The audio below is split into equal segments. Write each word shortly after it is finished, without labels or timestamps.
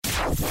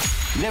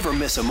Never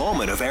miss a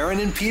moment of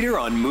Aaron and Peter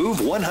on Move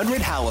 100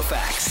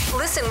 Halifax.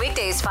 Listen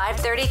weekdays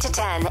 5:30 to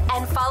 10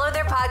 and follow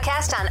their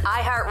podcast on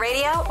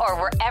iHeartRadio or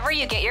wherever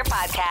you get your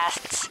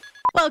podcasts.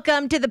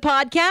 Welcome to the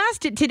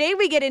podcast. Today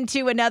we get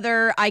into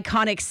another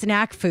iconic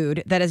snack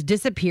food that has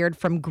disappeared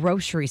from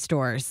grocery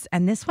stores.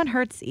 And this one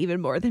hurts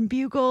even more than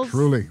Bugles.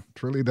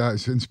 Truly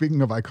does. And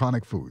speaking of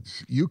iconic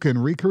foods, you can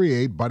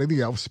recreate Buddy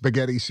the Elf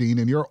spaghetti scene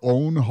in your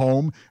own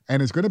home.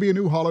 And it's going to be a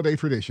new holiday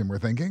tradition, we're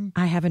thinking.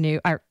 I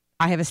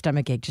have a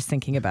stomach ache just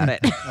thinking about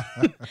it.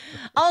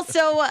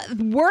 Also,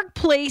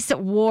 workplace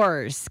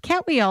wars.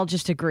 Can't we all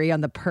just agree on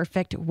the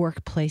perfect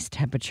workplace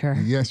temperature?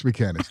 Yes, we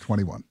can. It's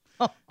 21.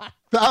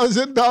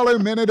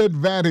 $1,000 minute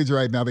advantage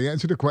right now. The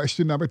answer to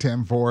question number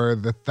 10 for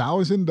the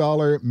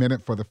 $1,000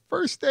 minute for the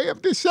first day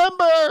of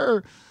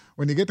December.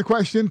 When you get to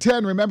question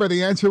 10, remember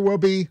the answer will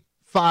be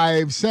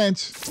 5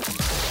 cents.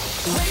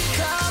 Wake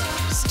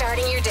up!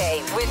 Starting your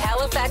day with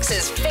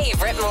Halifax's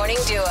favorite morning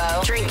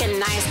duo. Drinking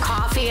nice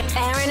coffee.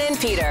 Aaron and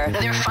Peter.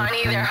 They're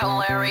funny, they're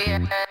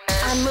hilarious.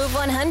 On Move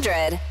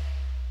 100.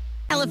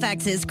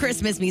 Halifax's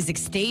Christmas music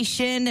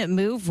station,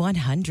 Move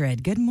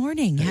 100. Good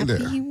morning. Hey Happy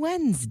there.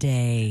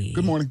 Wednesday.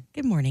 Good morning.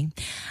 Good morning.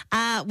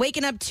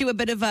 Waking up to a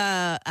bit of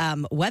a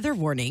weather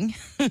warning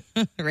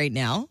right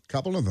now.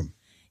 Couple of them.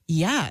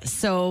 Yeah.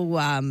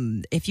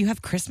 So if you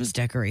have Christmas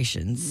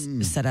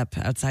decorations set up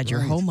outside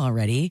your home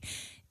already,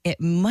 it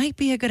might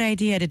be a good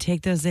idea to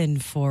take those in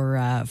for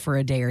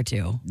a day or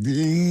two.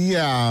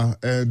 Yeah.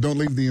 Don't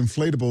leave the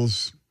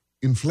inflatables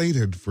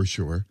inflated for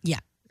sure. Yeah.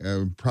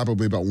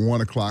 Probably about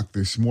 1 o'clock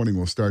this morning,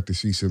 we'll start to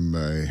see some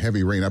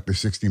heavy rain, up to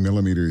 60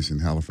 millimeters in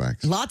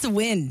Halifax. Lots of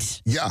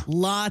wind. Yeah.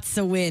 Lots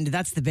of wind.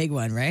 That's the big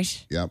one,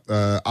 right? Yeah.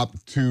 Up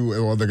to,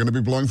 well, they're going to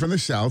be blowing from the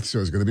south, so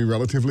it's going to be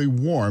relatively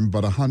warm,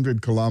 but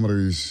 100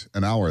 kilometers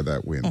an hour,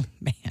 that wind. Oh,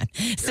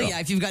 man. So, yeah,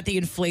 if you've got the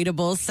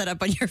inflatables set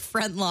up on your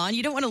front lawn,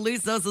 you don't want to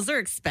lose those. Those are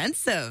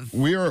expensive.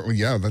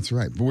 Yeah, that's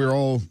right. But we're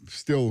all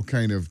still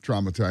kind of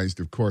traumatized,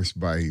 of course,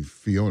 by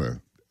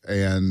Fiona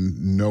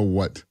and know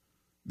what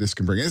this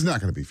can bring. It's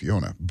not going to be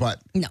Fiona, but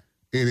No.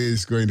 it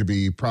is going to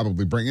be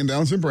probably bringing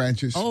down some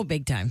branches. Oh,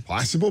 big time.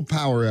 Possible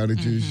power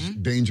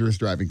outages, dangerous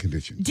driving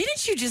conditions.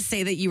 Didn't you just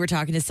say that you were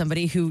talking to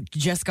somebody who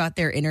just got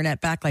their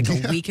internet back like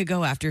a week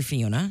ago after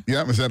Fiona?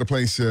 Yeah, I was at a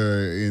place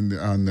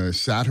on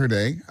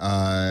Saturday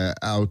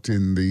out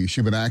in the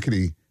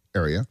Shubenacadie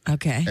area.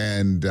 Okay.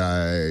 And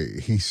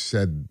he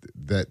said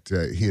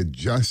that he had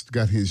just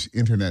got his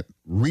internet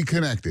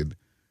reconnected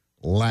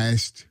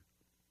last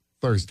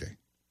Thursday.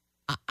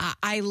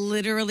 I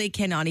literally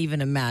cannot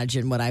even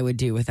imagine what I would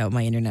do without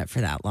my internet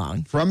for that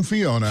long. From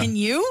Fiona. Can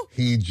you?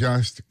 He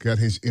just got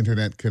his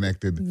internet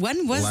connected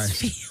When was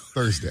last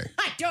Thursday.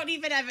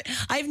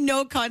 I have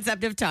no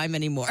concept of time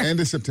anymore. End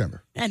of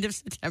September. End of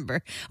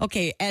September.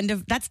 Okay,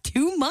 that's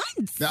 2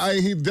 months. Now,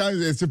 he does.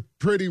 It's a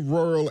pretty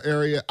rural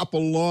area, up a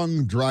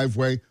long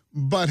driveway,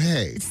 but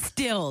hey.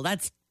 Still,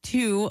 that's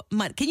 2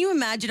 months. Can you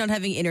imagine not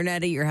having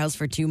internet at your house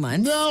for 2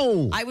 months?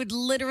 No. I would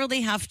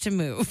literally have to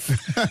move.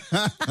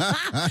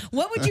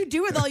 What would you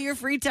do with all your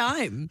free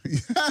time?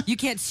 You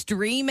can't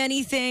stream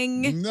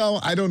anything. No,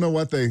 I don't know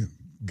what they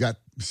got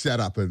set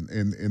up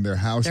in their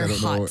house. They're I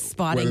don't know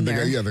hot-spotting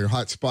whether their they're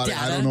hot spotting.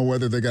 I data. don't know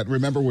whether they got.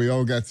 Remember, we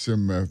all got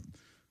some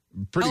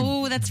pretty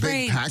that's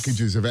big right.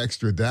 packages of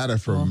extra data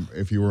from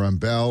if you were on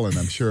Bell, and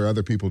I'm sure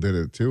other people did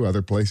it too,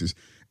 other places.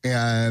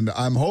 And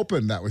I'm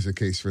hoping that was the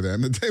case for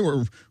them, that they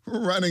were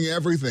running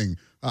everything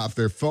off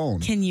their phone.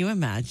 Can you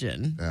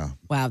imagine? Yeah.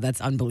 Wow,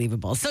 that's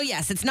unbelievable. So,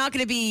 yes, it's not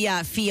going to be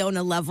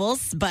Fiona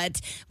levels,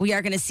 but we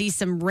are going to see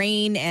some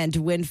rain and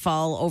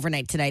windfall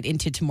overnight tonight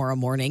into tomorrow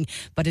morning.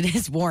 But it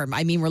is warm.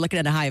 I mean, we're looking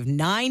at a high of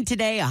 9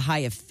 today, a high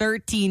of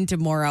 13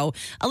 tomorrow.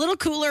 A little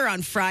cooler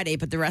on Friday,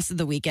 but the rest of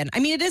the weekend. I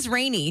mean, it is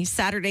rainy.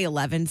 Saturday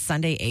 11,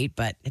 Sunday 8,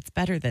 but it's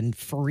better than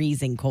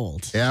freezing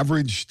cold.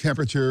 Average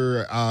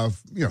temperature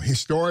of,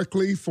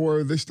 historically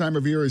for this time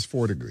of year is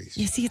 4 degrees.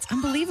 You see, it's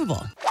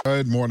unbelievable.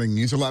 Good morning.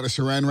 Use a lot of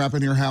saran wrap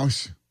in your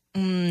house?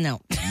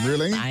 No.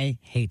 Really? I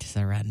hate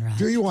saran wrap.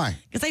 Do you? Why?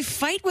 Because I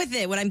fight with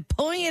it when I'm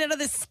pulling it out of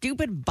this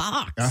stupid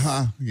box.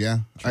 Yeah.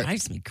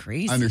 Drives me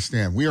crazy. I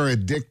understand. We are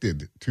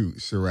addicted to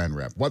saran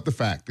wrap. What the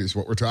fact is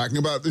what we're talking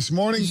about this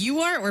morning. You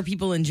are, or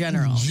people in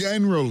general?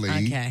 Generally,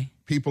 Okay.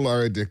 people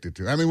are addicted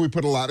to. I mean, we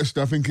put a lot of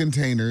stuff in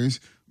containers,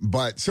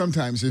 but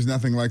sometimes there's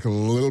nothing like a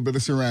little bit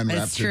of saran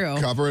wrap It's to true.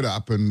 cover it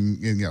up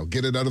and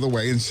get it out of the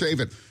way and save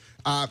it.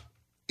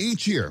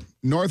 Each year,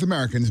 North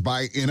Americans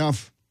buy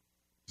enough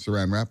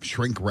saran wrap,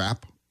 shrink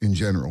wrap in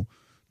general,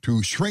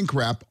 to shrink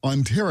wrap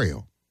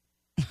Ontario,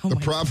 the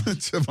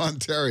province of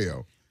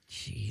Ontario.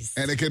 Jeez.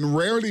 And it can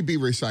rarely be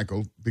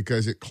recycled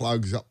because it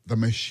clogs up the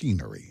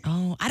machinery.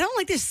 Oh, I don't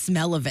like the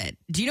smell of it.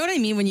 Do you know what I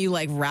mean when you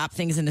wrap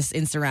things in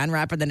saran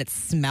wrap and then it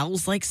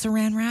smells like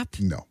saran wrap?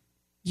 No.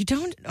 You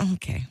don't?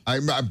 Okay.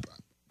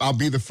 I'll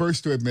be the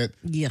first to admit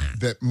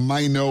that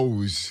my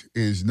nose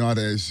is not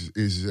as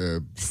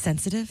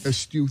sensitive,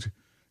 astute.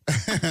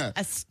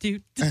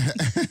 Astute.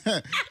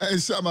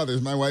 As some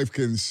others. My wife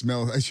can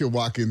smell. She'll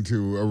walk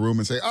into a room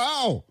and say,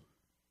 "Oh,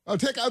 I'll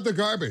take out the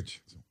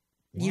garbage."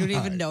 You don't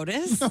even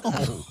notice?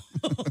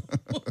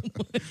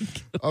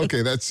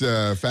 Okay, that's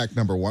fact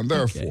number one.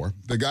 There are four.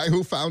 The guy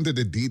who founded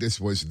Adidas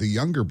was the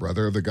younger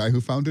brother of the guy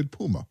who founded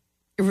Puma.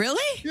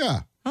 Really?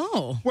 Yeah.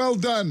 Oh. Well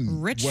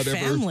done. Rich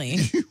family.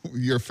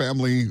 Your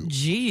family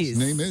Jeez.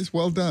 name is.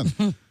 Well done.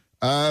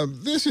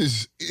 This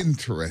is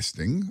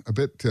interesting, a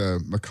bit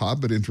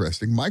macabre, but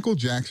interesting. Michael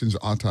Jackson's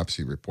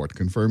autopsy report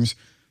confirms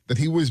that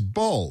he was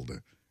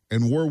bald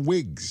and wore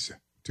wigs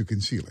to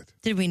conceal it.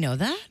 Did we know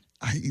that?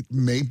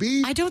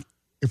 Maybe. I don't.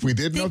 If we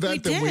did know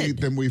think that, we did.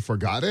 then we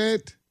forgot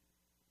it.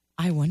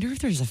 I wonder if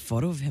there's a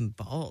photo of him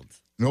bald.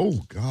 No,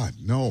 God,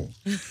 no.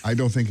 I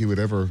don't think he would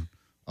ever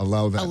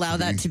allow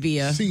that to be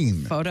a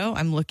seen. photo.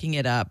 I'm looking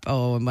it up.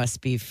 Oh, it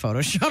must be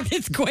photoshopped.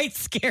 It's quite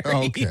scary.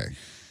 Okay,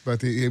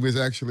 but he was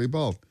actually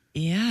bald.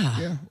 Yeah.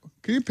 Yeah.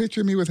 Can you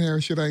picture me with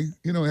hair? Should I,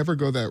 ever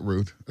go that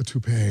route? A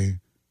toupee?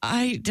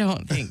 I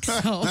don't think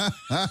so.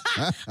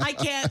 I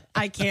can't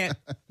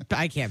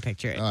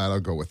picture it. All right, I'll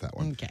go with that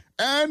one. Okay.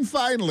 And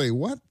finally,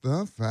 what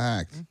the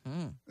fact?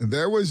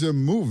 There was a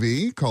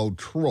movie called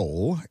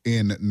Troll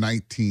in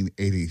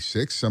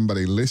 1986.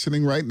 Somebody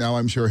listening right now,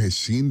 I'm sure, has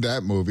seen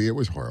that movie. It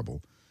was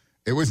horrible.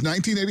 It was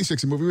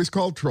 1986. The movie was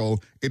called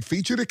Troll. It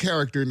featured a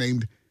character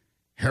named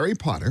Harry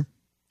Potter.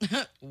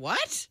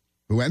 What?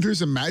 Who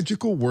enters a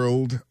magical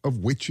world of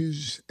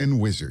witches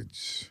and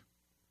wizards.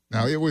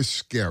 Now, it was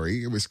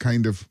scary. It was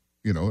kind of,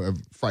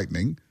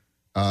 frightening.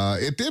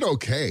 It did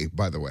okay,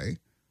 by the way.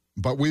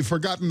 But we've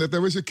forgotten that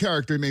there was a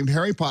character named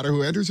Harry Potter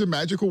who enters a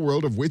magical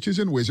world of witches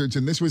and wizards,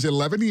 and this was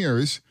 11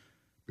 years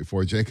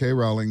before J.K.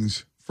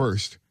 Rowling's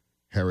first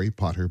Harry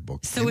Potter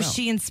book So came was out.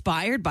 she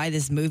inspired by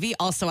this movie?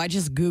 Also, I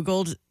just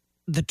Googled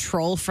the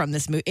troll from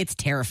this movie. It's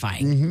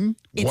terrifying.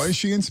 Was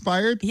she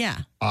inspired? Yeah.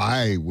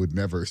 I would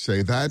never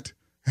say that.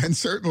 And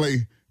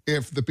certainly,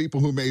 if the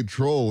people who made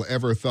Troll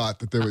ever thought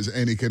that there was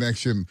any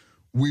connection,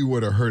 we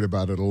would have heard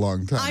about it a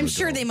long time I'm ago.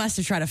 sure they must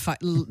have tried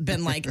to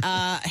been like,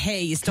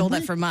 hey, you stole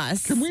that from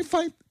us. Can we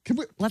fight?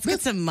 Let's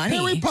get some money.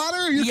 Harry Potter?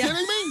 Are you kidding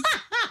me?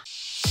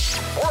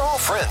 We're all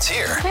friends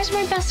here. Where's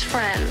my best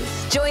friend?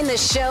 Join the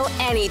show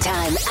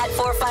anytime at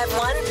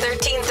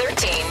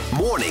 451-1313.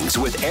 Mornings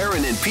with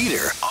Aaron and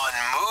Peter on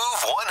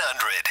Move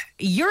 100.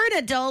 You're an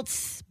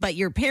adult, but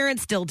your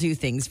parents still do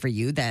things for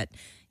you that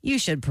you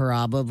should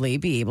probably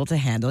be able to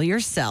handle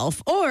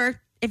yourself.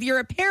 Or if you're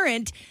a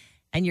parent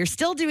and you're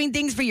still doing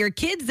things for your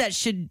kids that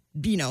should,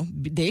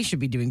 they should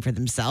be doing for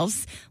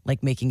themselves,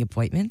 like making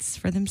appointments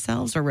for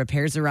themselves or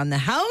repairs around the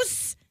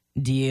house.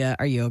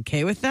 Are you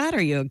okay with that?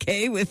 Are you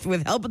okay with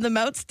helping them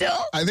out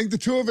still? I think the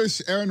two of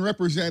us, Aaron,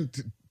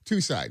 represent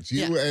two sides.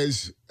 You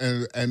as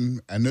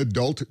an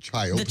adult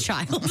child. The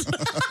child.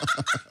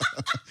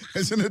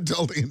 As an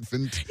adult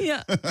infant.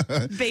 Yeah,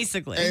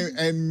 basically.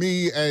 And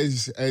me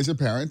as a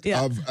parent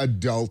of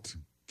adult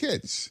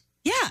kids.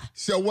 Yeah.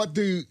 So what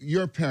do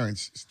your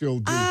parents still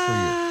do for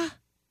you?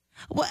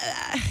 Well,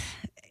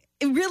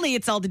 really,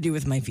 it's all to do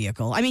with my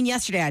vehicle. I mean,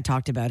 yesterday I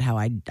talked about how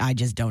I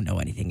just don't know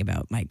anything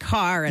about my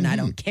car and I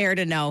don't care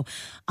to know.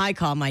 I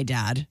call my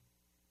dad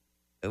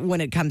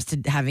when it comes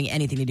to having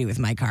anything to do with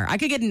my car. I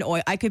could get an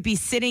oil. I could be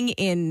sitting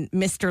in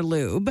Mr.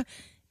 Lube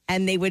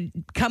and they would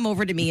come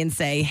over to me and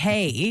say,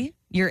 hey,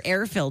 your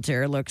air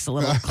filter looks a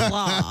little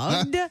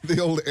clogged. The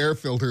old air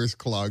filter is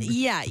clogged.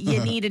 Yeah,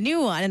 you need a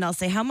new one. And I'll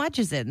say, how much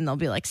is it? And they'll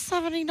be like,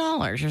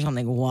 $70 or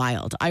something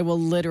wild. I will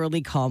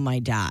literally call my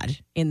dad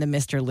in the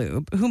Mr.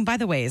 Lube, whom, by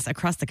the way, is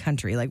across the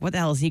country. Like, what the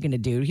hell is he going to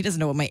do? He doesn't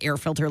know what my air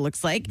filter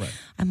looks like. Right.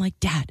 I'm like,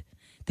 Dad,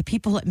 the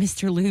people at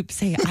Mr. Lube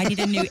say I need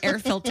a new air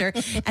filter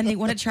and they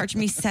want to charge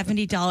me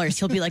 $70.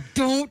 He'll be like,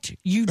 don't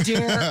you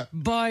dare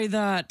buy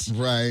that.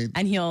 Right.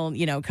 And he'll,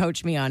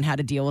 coach me on how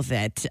to deal with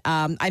it.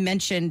 I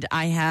mentioned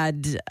I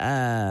had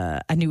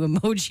a new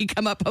emoji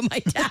come up on my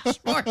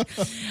dashboard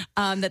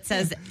that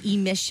says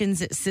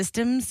emissions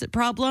systems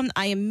problem.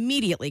 I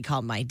immediately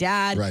called my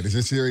dad. Right. Is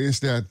it serious,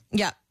 Dad?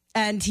 Yeah.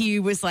 And he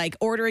was like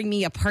ordering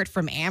me a part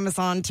from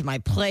Amazon to my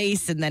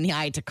place. And then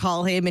I had to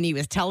call him and he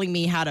was telling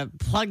me how to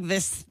plug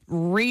this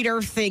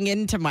reader thing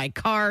into my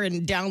car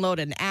and download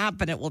an app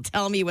and it will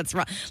tell me what's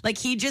wrong. Like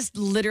he just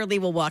literally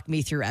will walk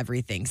me through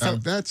everything. So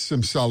that's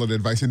some solid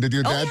advice. And did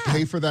your dad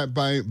pay for that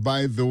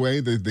by the way,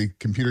 the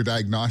computer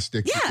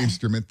diagnostic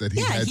instrument that he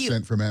had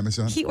sent from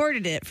Amazon? He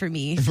ordered it for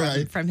me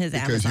from his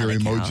Amazon because your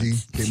account.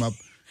 emoji came up.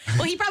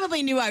 Well, he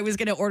probably knew I was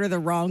going to order the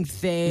wrong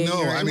thing.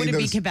 No, or it wouldn't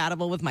be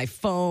compatible with my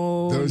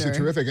phone. Those are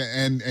terrific.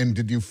 And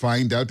did you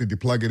find out? Did you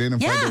plug it in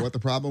and find out what the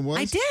problem was?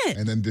 I did.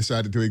 And then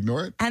decided to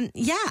ignore it? And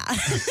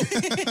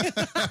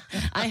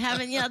I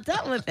haven't yet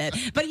dealt with it.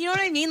 But you know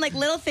what I mean? Like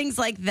little things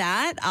like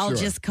that, I'll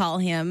just call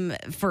him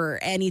for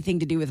anything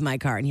to do with my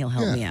car and he'll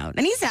help me out.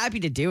 And he's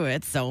happy to do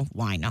it, so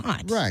why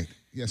not? Right.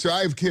 Yeah. So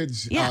I have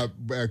kids,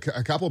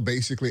 a couple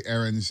basically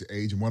Aaron's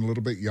age and one a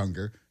little bit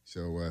younger.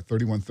 So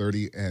 31,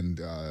 30,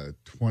 and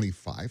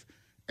 25.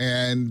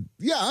 And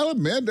I'll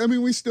admit,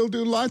 we still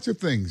do lots of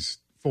things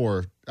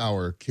for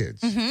our kids.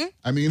 Mm-hmm.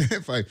 I mean,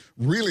 if I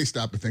really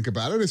stop to think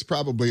about it, it's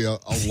probably a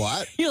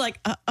lot. You're like,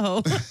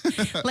 uh-oh.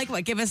 Like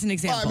what? Give us an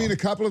example. A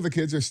couple of the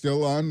kids are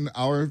still on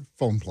our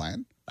phone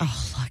plan.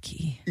 Oh,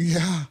 lucky.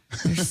 Yeah.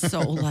 They're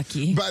so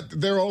lucky. But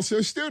they're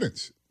also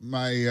students.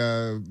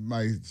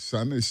 My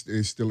son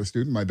is still a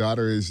student. My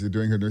daughter is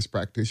doing her nurse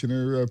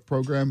practitioner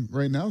program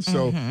right now.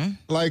 So,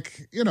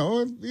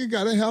 you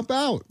got to help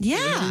out.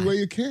 Yeah. Any way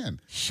you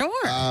can. Sure.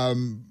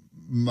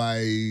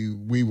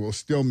 We will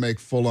still make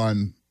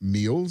full-on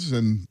meals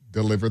and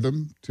deliver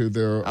them to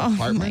their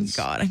apartments.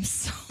 Oh, my God.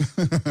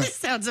 This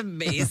sounds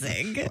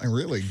amazing. Like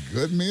really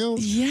good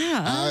meals.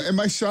 Yeah. And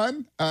my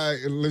son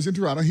lives in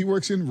Toronto. He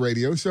works in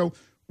radio. So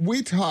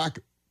we talk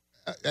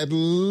at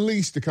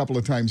least a couple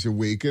of times a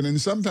week and then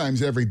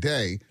sometimes every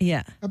day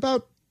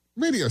about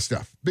radio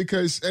stuff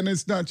and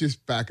it's not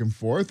just back and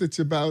forth. It's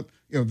about,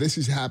 this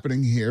is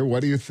happening here.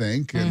 What do you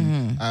think?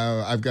 And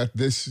I've got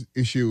this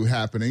issue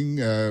happening.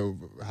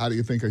 How do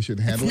you think I should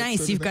handle it? It's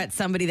nice. You've got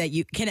somebody that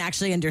you can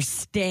actually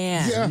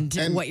understand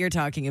what you're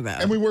talking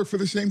about. And we work for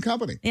the same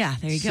company. Yeah,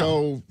 there you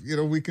go.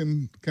 So, we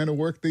can kind of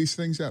work these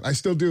things out. I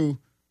still do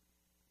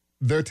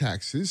their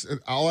taxes.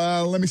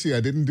 Let me see. I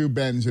didn't do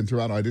Ben's in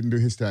Toronto. I didn't do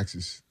his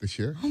taxes this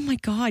year. Oh, my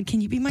God.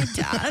 Can you be my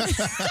dad?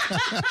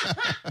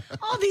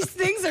 All these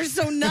things are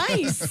so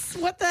nice.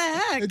 What the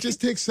heck? It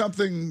just takes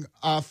something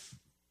off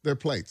their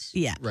plates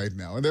right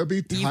now. And there'll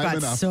be time enough.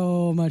 You've got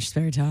so much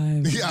spare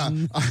time. Yeah.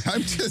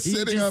 I'm just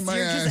sitting on my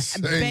ass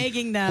just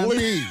begging them.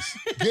 Please,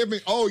 give me.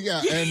 Oh,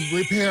 yeah. And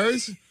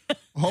repairs.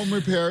 Home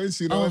repairs,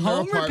 in their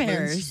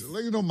apartments.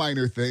 Repairs.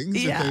 Minor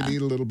things. Yeah. If they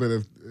need a little bit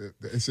of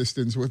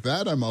assistance with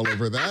that, I'm all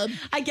over that.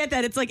 I get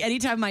that. It's like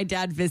anytime my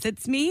dad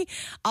visits me,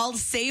 I'll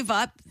save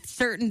up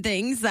certain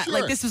things that,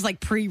 like, this was like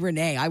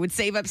pre-Renee. I would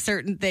save up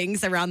certain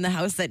things around the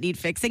house that need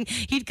fixing.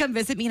 He'd come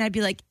visit me and I'd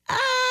be like,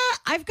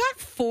 I've got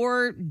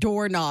 4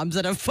 doorknobs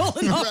that have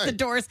fallen off the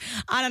doors.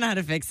 I don't know how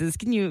to fix this.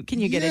 Can you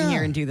get in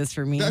here and do this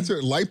for me? That's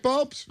it. Light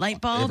bulbs?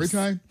 Light bulbs. Every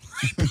time.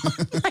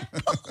 Light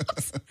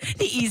bulbs.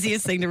 The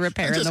easiest thing to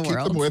repair in the world.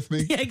 Keep them with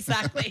me. Yeah,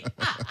 exactly.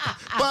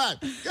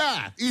 But,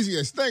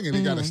 easiest thing. And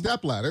you got a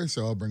step ladder,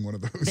 so I'll bring one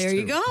of those. There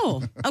you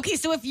go. Okay,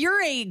 so if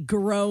you're a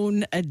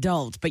grown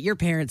adult, but your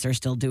parents are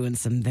still doing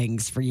some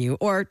things for you,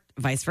 or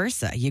vice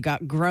versa, you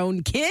got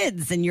grown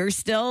kids and you're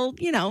still,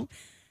 you're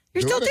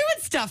still doing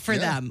stuff for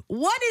them.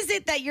 What is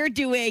it that you're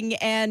doing,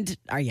 and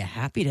are you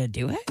happy to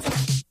do it?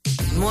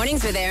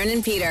 Mornings with Aaron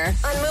and Peter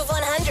on Move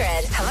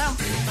 100. Hello.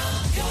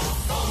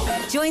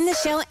 Join the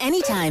show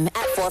anytime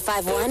at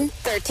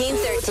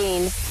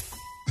 451-1313.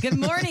 Good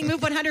morning,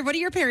 Move 100. What do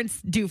your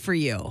parents do for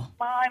you?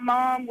 My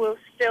mom will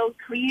still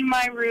clean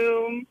my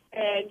room,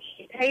 and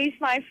she pays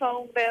my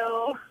phone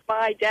bill.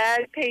 My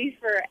dad pays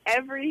for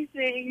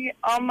everything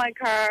on my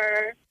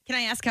car. Can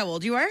I ask how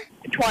old you are?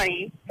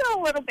 20. Still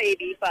a little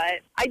baby,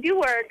 but I do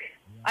work.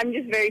 I'm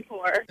just very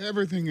poor.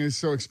 Everything is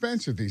so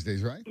expensive these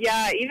days, right?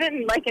 Yeah,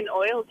 even like an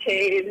oil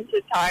change, a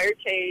tire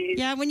change.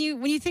 Yeah, when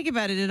you think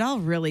about it, it all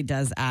really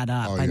does add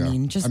up. Oh, I yeah.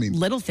 mean,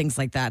 little things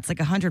like that. It's like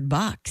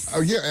 $100.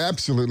 Oh yeah,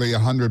 absolutely.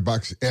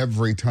 $100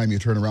 every time you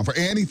turn around for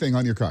anything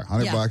on your car.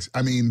 $100.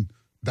 I mean,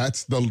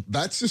 that's the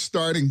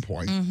starting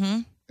point,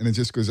 and it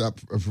just goes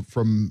up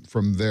from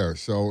there.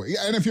 So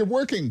yeah, and if you're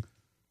working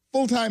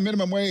full-time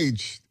minimum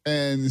wage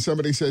and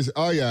somebody says,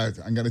 oh yeah,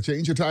 I'm going to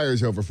change your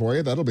tires over for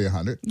you, that'll be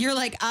 $100. You're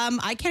like,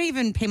 I can't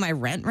even pay my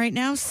rent right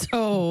now,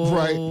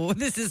 so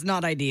this is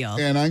not ideal.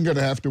 And I'm going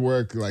to have to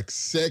work like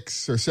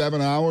 6 or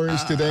 7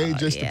 hours today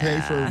just to pay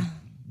for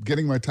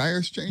getting my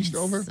tires changed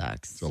over.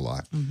 Sucks. It's a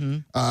lot.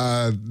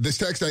 This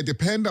text, I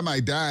depend on my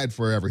dad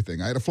for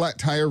everything. I had a flat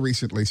tire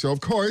recently, so of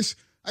course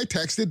I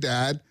texted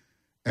Dad.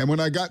 And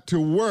when I got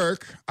to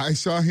work, I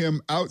saw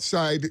him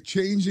outside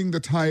changing the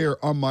tire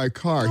on my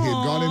car. He had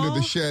gone into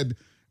the shed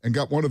and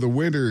got one of the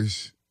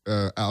winters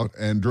out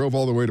and drove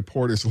all the way to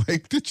Porter's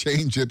Lake to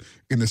change it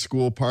in the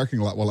school parking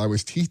lot while I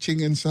was teaching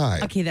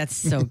inside. Okay, that's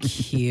so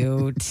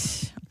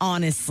cute.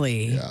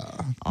 Honestly. Yeah.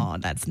 Oh,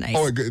 that's nice.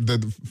 Oh,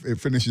 it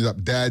finishes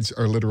up. Dads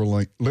are literal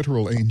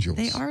angels.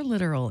 They are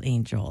literal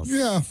angels.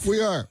 Yeah,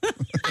 we are.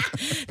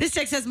 This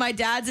text says, my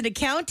dad's an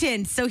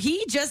accountant, so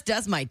he just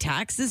does my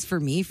taxes for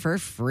me for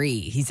free.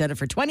 He's done it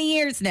for 20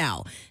 years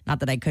now. Not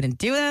that I couldn't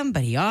do them,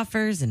 but he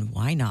offers, and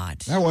why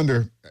not? I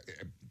wonder,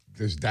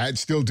 does Dad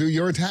still do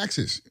your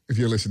taxes if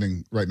you're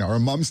listening right now? Or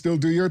Mom still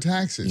do your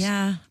taxes?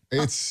 Yeah.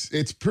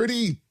 It's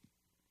pretty,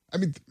 I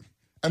mean,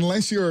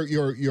 unless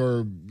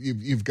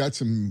you've got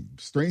some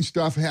strange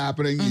stuff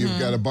happening, you've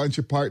got a bunch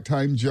of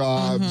part-time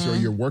jobs, or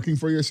you're working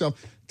for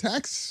yourself.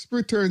 Tax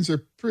returns are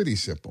pretty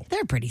simple.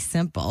 They're pretty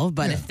simple,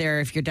 but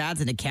if your dad's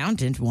an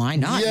accountant, why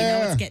not? Yeah.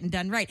 You know it's getting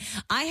done right.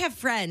 I have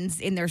friends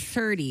in their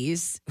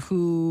 30s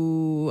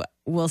who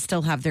will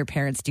still have their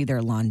parents do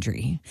their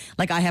laundry.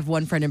 Like I have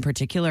one friend in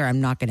particular,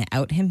 I'm not going to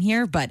out him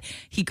here, but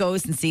he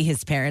goes and see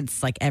his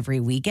parents like every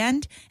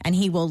weekend, and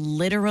he will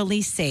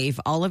literally save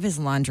all of his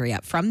laundry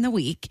up from the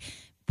week,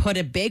 put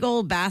a big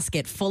old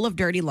basket full of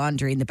dirty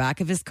laundry in the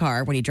back of his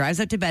car when he drives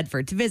up to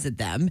Bedford to visit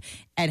them,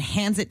 and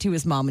hands it to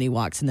his mom when he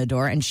walks in the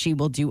door, and she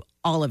will do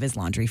all of his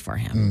laundry for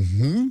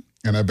him.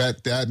 And I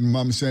bet Dad and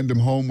Mom send him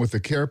home with a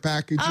care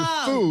package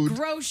of food.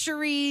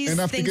 Groceries,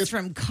 Enough to things get-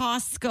 from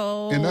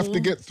Costco. Enough to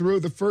get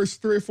through the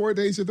first 3 or 4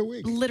 days of the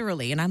week.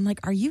 Literally. And I'm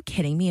like, are you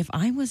kidding me? If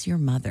I was your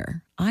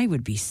mother, I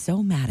would be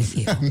so mad at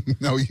you.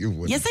 No, you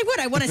wouldn't. Yes, I would.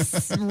 I want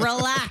to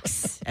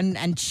relax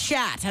and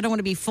chat. I don't want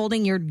to be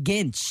folding your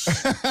ginch.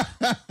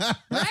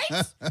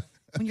 Right?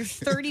 When you're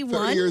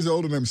 31. 30 years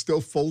old and I'm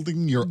still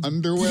folding your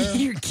underwear?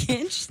 Your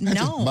ginch?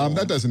 No. Mom,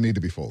 that doesn't need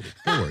to be folded.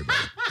 Don't worry about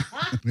it.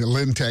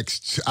 Lynn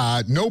texts,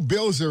 no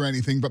bills or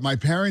anything, but my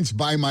parents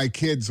buy my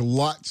kids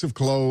lots of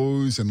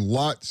clothes and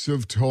lots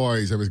of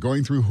toys. I was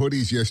going through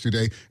hoodies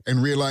yesterday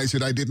and realized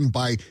that I didn't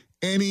buy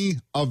any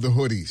of the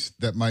hoodies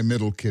that my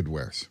middle kid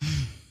wears.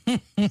 I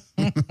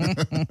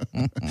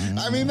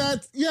mean,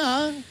 that's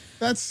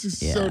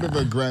sort of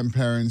a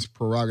grandparent's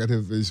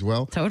prerogative as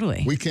well.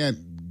 Totally. We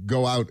can't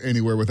go out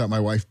anywhere without my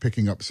wife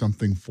picking up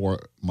something for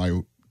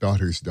my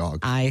daughter's dog.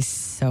 I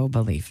so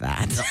believe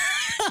that.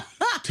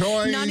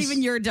 Toys. Not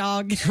even your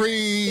dog.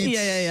 Treats.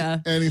 Yeah.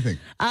 Anything.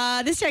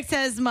 This check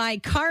says my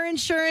car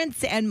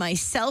insurance and my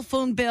cell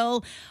phone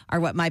bill are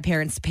what my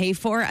parents pay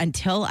for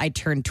until I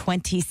turn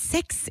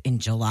 26 in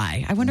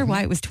July. I wonder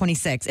why it was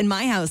 26. In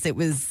my house,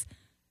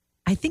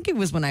 I think it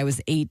was when I was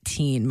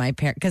 18.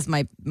 Because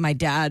my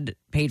dad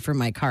paid for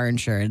my car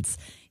insurance.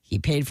 He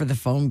paid for the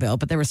phone bill,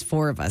 but there was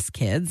 4 of us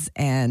kids,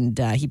 and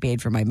he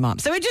paid for my mom.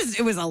 So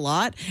it was a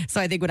lot.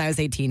 So I think when I was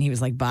 18, he was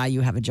like, "Bye,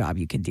 you have a job,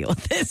 you can deal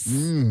with this."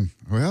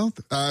 Well,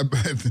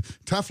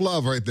 tough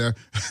love right there.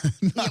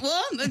 Yeah,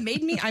 well, it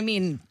made me. I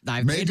mean,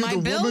 I've Made paid you my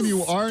the bills woman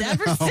you are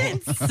ever now.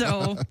 since.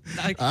 So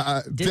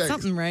I did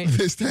something right.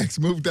 This text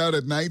moved out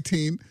at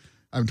 19.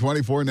 I'm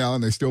 24 now,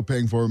 and they're still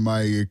paying for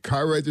my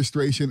car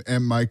registration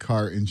and my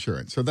car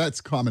insurance. So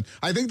that's common.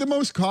 I think the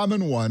most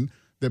common one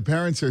that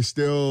parents are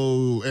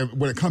still,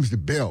 when it comes to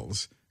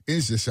bills,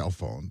 is the cell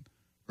phone,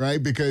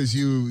 right? Because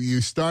you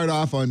start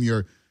off on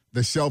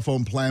the cell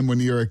phone plan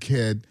when you're a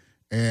kid,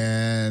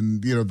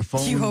 and the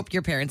phone. You hope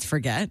your parents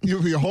forget.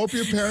 You hope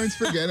your parents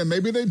forget, and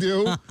maybe they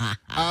do.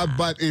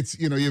 But it's,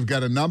 you've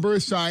got a number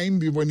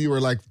assigned when you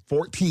were like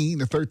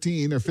 14 or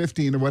 13 or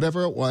 15 or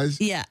whatever it was.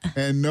 Yeah.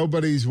 And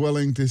nobody's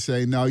willing to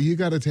say, no, you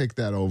got to take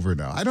that over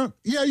now.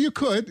 You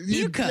could.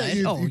 You could.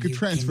 You could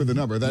transfer the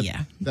number.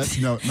 That's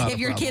not If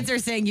your kids are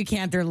saying you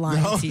can't, they're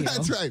lying No, to you.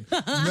 that's right.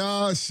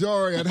 No,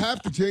 sorry. I'd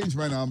have to change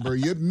my number.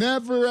 You'd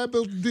never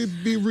able to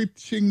be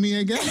reaching me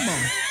again,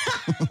 Mom.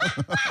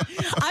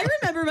 I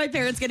remember my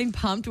parents getting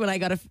pumped when I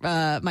got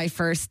my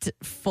first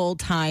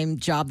full-time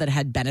job that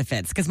had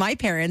benefits, because my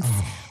parents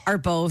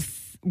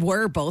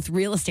were both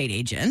real estate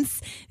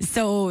agents,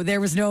 so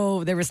there was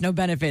no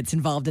benefits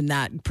involved in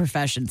that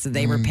profession. So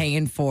they were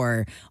paying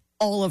for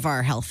all of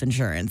our health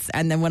insurance.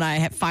 And then when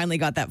I finally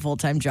got that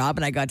full-time job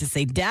and I got to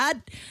say,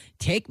 "Dad,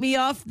 take me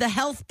off the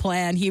health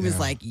plan," he was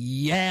like,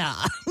 "Yeah,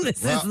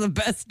 this is the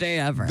best day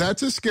ever."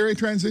 That's a scary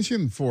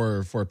transition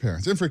for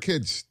parents and for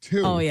kids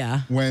too. Oh,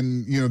 yeah.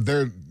 When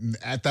they're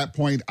at that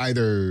point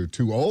either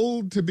too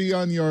old to be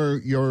on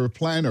your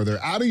plan, or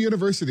they're out of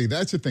university.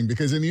 That's the thing,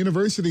 because in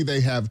university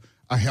they have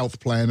a health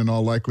plan in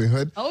all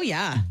likelihood. Oh,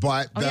 yeah.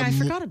 But I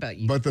forgot about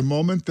you. But the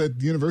moment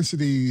that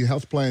university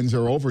health plans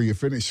are over, you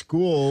finish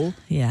school.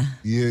 Yeah.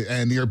 You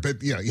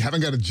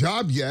haven't got a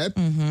job yet.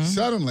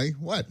 Suddenly,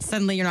 what?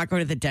 Suddenly you're not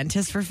going to the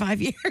dentist for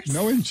 5 years.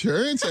 No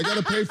insurance? I got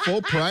to pay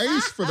full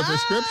price for the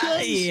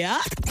prescriptions? Yeah.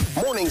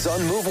 Mornings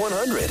on Move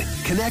 100.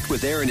 Connect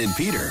with Aaron and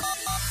Peter.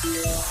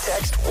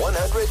 Text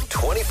 100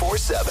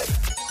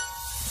 24/7.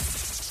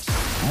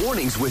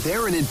 Mornings with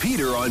Aaron and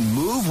Peter on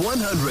Move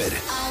 100.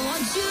 I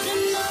want you to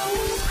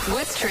know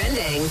what's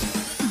trending.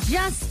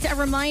 Just a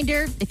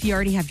reminder, if you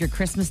already have your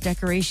Christmas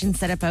decorations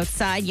set up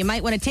outside, you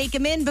might want to take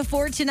them in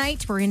before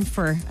tonight. We're in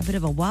for a bit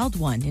of a wild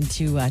one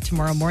into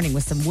tomorrow morning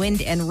with some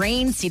wind and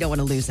rain, so you don't want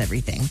to lose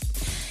everything.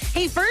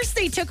 Hey, first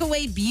they took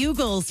away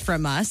bugles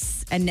from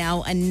us, and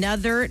now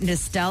another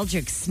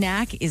nostalgic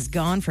snack is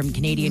gone from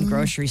Canadian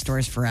grocery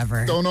stores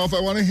forever. Don't know if I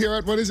want to hear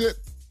it. What is it?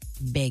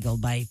 Bagel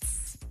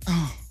Bites.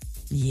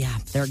 Yeah,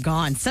 they're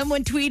gone.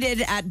 Someone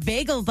tweeted at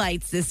Bagel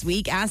Bites this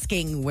week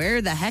asking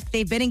where the heck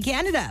they've been in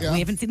Canada. Yeah. We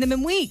haven't seen them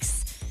in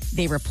weeks.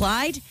 They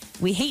replied,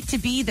 "We hate to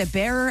be the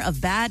bearer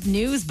of bad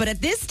news, but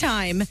at this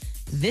time,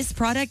 this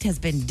product has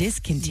been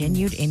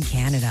discontinued in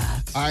Canada."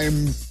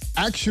 I'm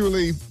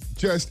actually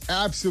just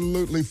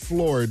absolutely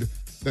floored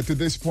that to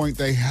this point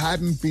they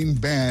hadn't been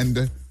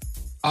banned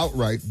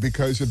outright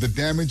because of the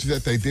damage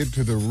that they did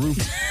to the roof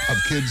of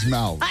kids'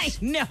 mouths. I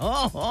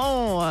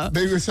know.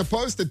 They were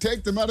supposed to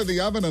take them out of the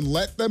oven and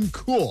let them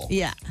cool.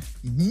 Yeah.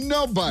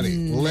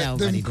 Nobody let them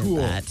Nobody cool.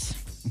 did that.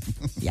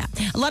 Yeah.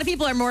 A lot of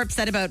people are more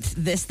upset about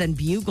this than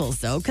bugles,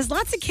 though, because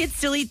lots of kids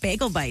still eat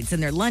Bagel Bites in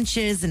their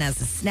lunches and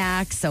as a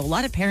snack. So a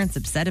lot of parents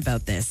upset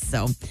about this.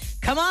 So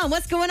come on,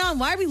 what's going on?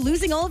 Why are we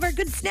losing all of our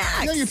good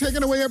snacks? Yeah, you're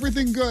taking away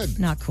everything good.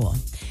 Not cool.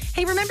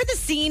 Hey, remember the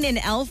scene in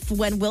Elf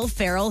when Will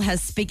Ferrell has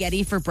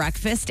spaghetti for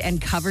breakfast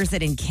and covers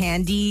it in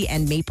candy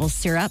and maple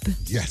syrup?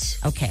 Yes.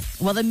 Okay.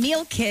 Well, the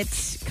meal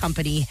kit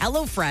company,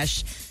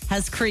 HelloFresh,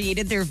 has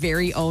created their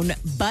very own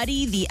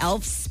Buddy the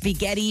Elf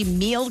Spaghetti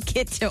Meal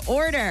Kit to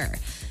order.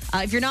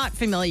 If you're not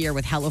familiar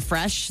with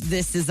HelloFresh,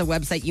 this is a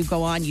website you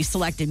go on, you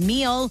select a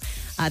meal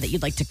that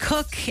you'd like to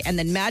cook, and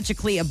then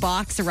magically a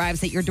box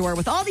arrives at your door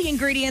with all the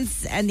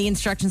ingredients and the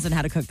instructions on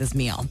how to cook this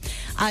meal.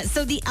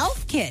 So the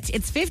Elf Kit,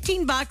 it's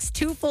 $15,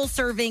 2 full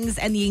servings,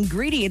 and the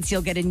ingredients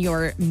you'll get in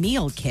your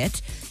meal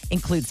kit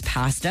includes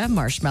pasta,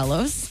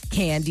 marshmallows,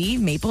 candy,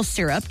 maple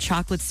syrup,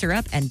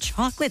 and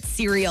chocolate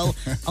cereal,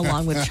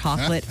 along with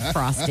chocolate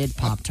frosted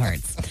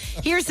Pop-Tarts.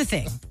 Here's the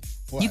thing.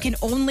 What? You can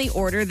only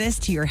order this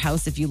to your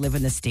house if you live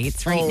in the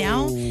States right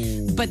now.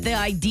 But the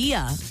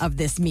idea of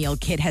this meal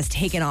kit has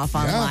taken off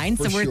online.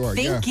 So we're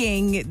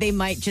thinking they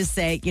might just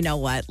say, you know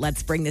what,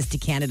 let's bring this to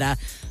Canada,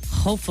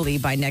 hopefully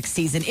by next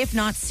season, if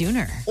not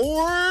sooner.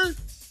 Or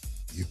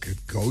you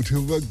could go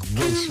to the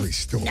grocery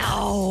store.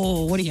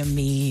 No, what do you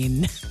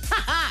mean?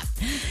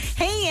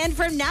 Hey, and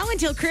from now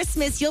until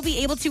Christmas, you'll be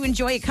able to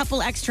enjoy a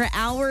couple extra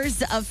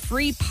hours of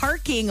free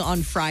parking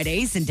on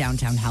Fridays in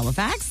downtown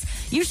Halifax.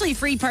 Usually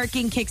free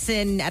parking kicks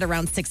in at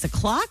around 6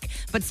 o'clock,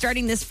 but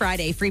starting this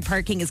Friday, free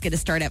parking is going to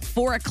start at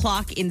 4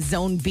 o'clock in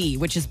Zone B,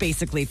 which is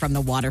basically from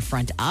the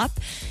waterfront up.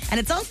 And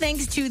it's all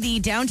thanks to the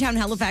Downtown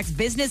Halifax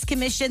Business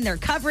Commission. They're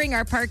covering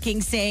our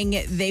parking,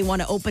 saying they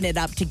want to open it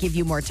up to give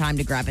you more time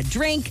to grab a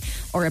drink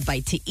or a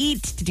bite to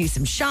eat, to do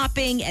some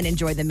shopping, and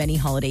enjoy the many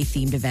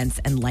holiday-themed events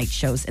and light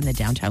shows in the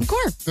downtown core.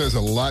 There's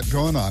a lot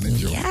going on in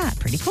June. Yeah,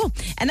 pretty cool.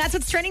 And that's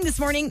what's trending this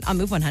morning on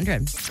Move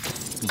 100.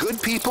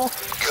 Good people,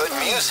 good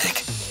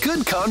music,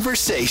 good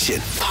conversation.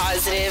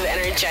 Positive,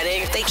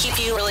 energetic. They keep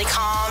you really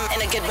calm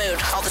in a good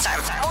mood all the time.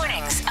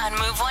 Mornings on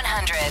Move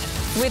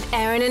 100 with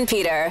Aaron and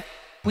Peter.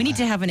 We need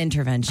to have an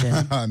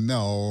intervention.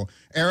 No,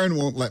 Aaron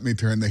won't let me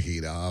turn the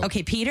heat off.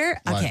 Okay, Peter.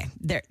 Okay,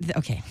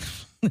 okay.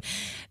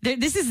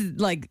 This is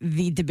like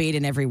the debate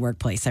in every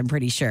workplace, I'm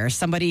pretty sure.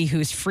 Somebody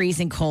who's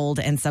freezing cold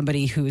and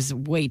somebody who's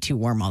way too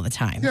warm all the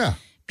time. Yeah.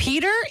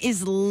 Peter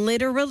is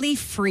literally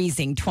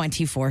freezing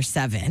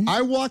 24/7.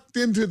 I walked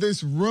into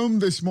this room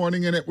this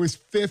morning and it was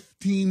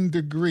 15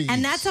 degrees.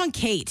 And that's on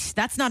Kate.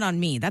 That's not on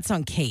me. That's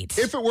on Kate.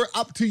 If it were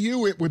up to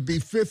you, it would be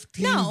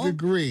 15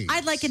 degrees.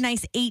 I'd like a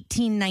nice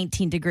 18,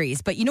 19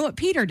 degrees. But you know what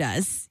Peter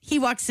does? He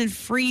walks in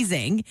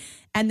freezing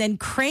and then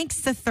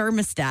cranks the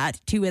thermostat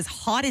to as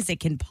hot as it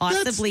can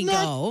possibly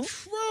go.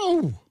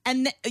 True.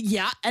 And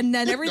and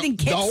then everything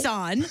kicks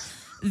on.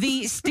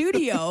 The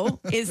studio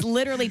is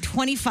literally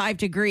 25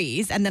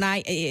 degrees. And then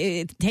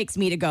it takes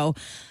me to go,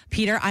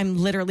 Peter, I'm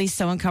literally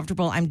so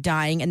uncomfortable. I'm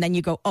dying. And then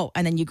you go,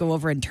 and then you go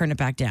over and turn it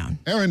back down.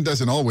 Erin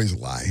doesn't always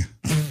lie.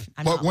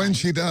 But when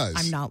she does.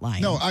 I'm not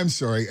lying. No, I'm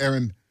sorry,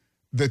 Erin.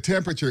 The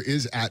temperature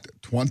is at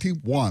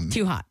 21.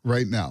 Too hot.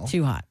 Right now.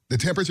 Too hot. The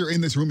temperature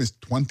in this room is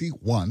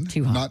 21.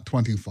 Too hot. Not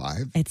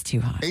 25. It's too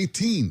hot.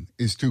 18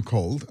 is too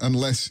cold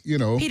unless,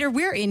 Peter,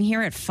 we're in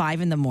here at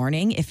 5 in the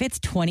morning. If it's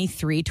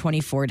 23,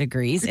 24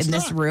 degrees in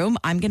this room,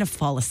 I'm going to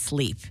fall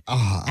asleep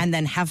and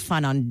then have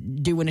fun on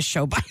doing a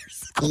show by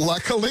yourself.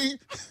 Luckily,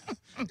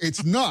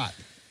 it's not.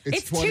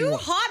 It's too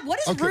hot. What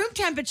is room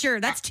temperature?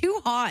 That's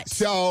too hot.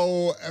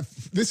 So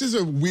this is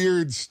a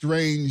weird,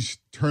 strange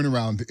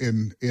turnaround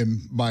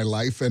in my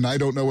life. And I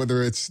don't know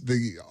whether it's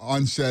the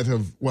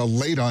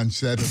late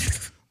onset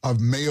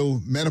of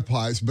male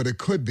menopause, but it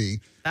could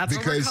be. That's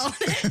because what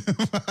we're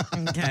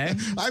calling it. Okay.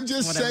 I'm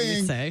just Whatever you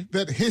saying say.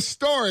 that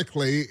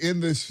historically in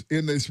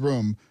this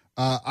room,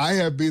 I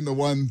have been the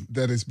one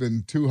that has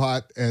been too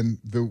hot, and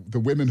the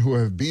women who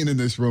have been in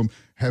this room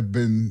have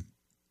been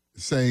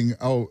saying,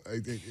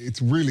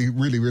 it's really,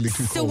 really, really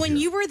too cold. So when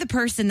you were the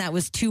person that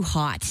was too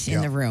hot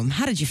in the room,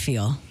 how did you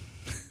feel?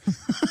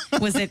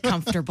 Was it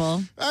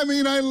comfortable? I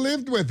mean, I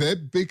lived with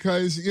it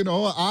because,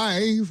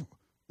 I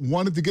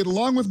wanted to get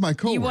along with my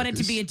coworkers. You wanted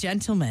to be a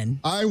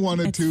gentleman. I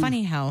wanted to. It's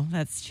funny how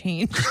that's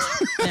changed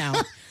now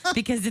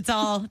because it's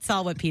all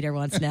what Peter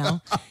wants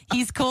now.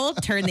 He's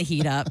cold, turn the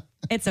heat up.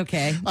 It's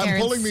okay. I'm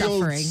Aaron's pulling the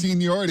suffering. old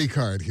seniority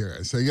card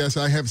here. So yes,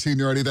 I have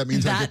seniority. That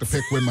means I get to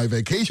pick when my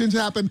vacations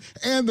happen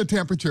and the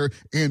temperature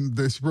in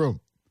this room.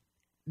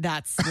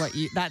 That's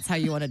how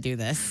you want to do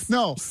this.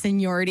 No.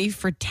 Seniority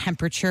for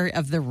temperature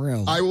of the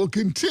room. I will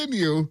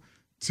continue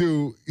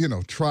to,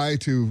 try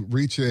to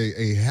reach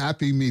a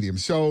happy medium.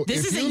 So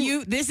this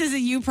is a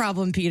you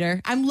problem,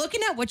 Peter. I'm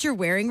looking at what you're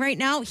wearing right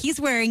now. He's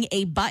wearing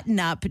a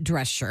button-up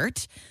dress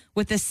shirt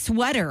with a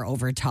sweater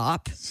over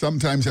top.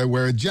 Sometimes I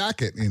wear a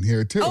jacket in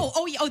here too.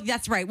 Oh,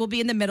 that's right. We'll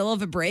be in the middle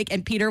of a break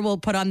and Peter will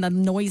put on the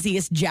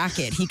noisiest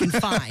jacket he can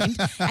find.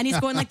 And he's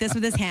going like this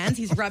with his hands.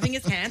 He's rubbing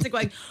his hands and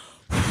going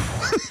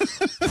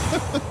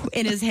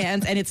in his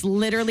hands, and it's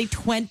literally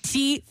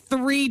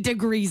 23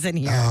 degrees in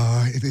here.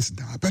 It is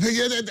not. But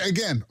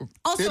again,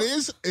 also,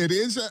 it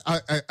is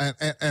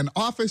an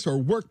office or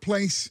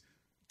workplace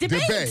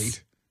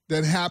debate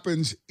that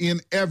happens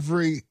in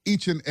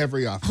each and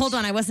every office. Hold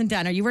on, I wasn't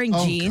done. Are you wearing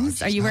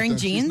jeans? Are you wearing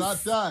jeans? She's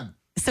not done.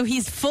 So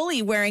he's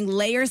fully wearing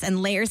layers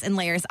and layers and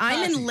layers.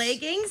 I'm in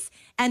leggings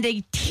and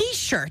a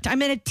t-shirt.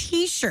 I'm in a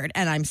t-shirt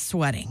and I'm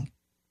sweating.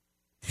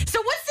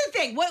 So what's the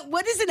thing?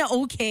 What is an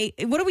okay?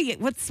 What are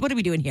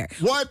we doing here?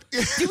 What?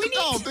 Do we need?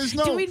 No, there's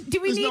no. Do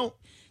we need?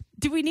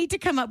 do we need to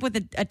come up with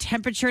a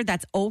temperature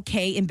that's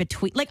okay in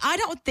between? Like, I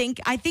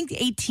think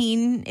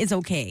 18 is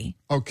okay.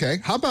 Okay.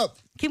 How about,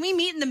 Can we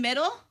meet in the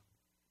middle?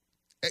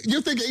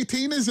 you think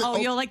 18 is... Oh,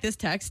 you'll like this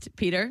text,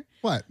 Peter.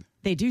 What?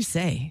 They do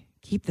say,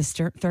 keep the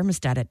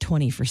thermostat at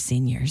 20 for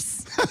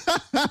seniors.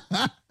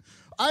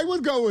 I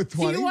would go with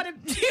 20. Do you want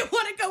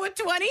to go with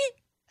 20?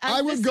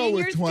 I would go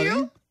with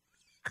 20.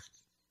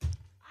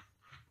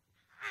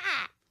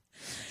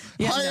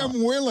 Yeah, I no.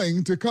 am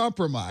willing to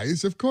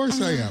compromise. Of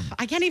course I am.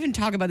 I can't even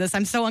talk about this.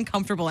 I'm so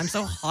uncomfortable. I'm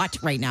so hot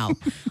right now.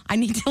 I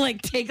need to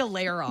like take a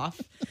layer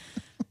off.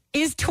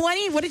 Is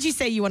 20, what did you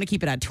say you want to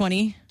keep it at?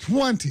 20?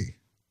 20.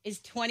 Is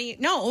 20?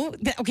 No.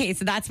 Okay,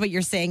 so that's what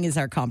you're saying is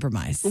our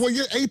compromise. Well,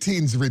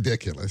 18's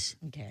ridiculous.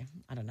 Okay,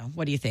 I don't know.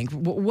 What do you think?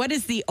 What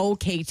is the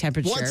okay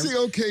temperature? What's the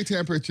okay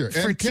temperature?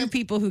 for And two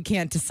people who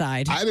can't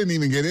decide? I didn't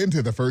even get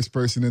into the first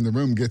person in the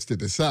room gets to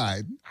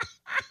decide.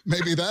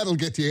 Maybe that'll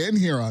get you in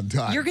here on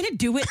time. You're going to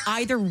do it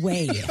either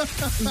way.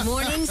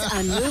 Mornings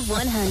on Move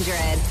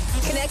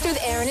 100. Connect with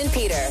Aaron and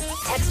Peter.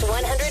 Text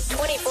 100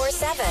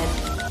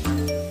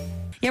 24/7.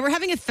 Yeah, we're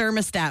having a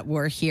thermostat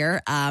war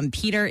here.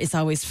 Peter is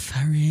always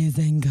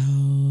freezing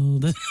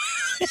cold.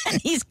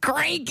 And he's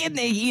cranking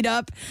the heat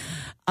up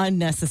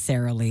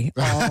unnecessarily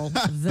all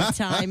the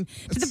time.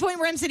 To the point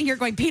where I'm sitting here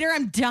going, Peter,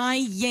 I'm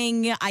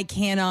dying. I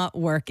cannot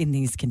work in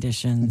these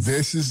conditions.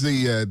 This is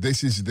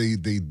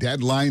the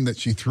deadline that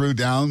she threw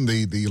down,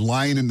 the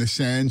line in the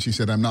sand. She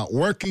said, I'm not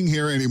working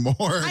here anymore.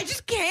 I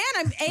just can't.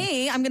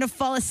 I'm going to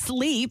fall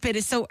asleep. It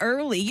is so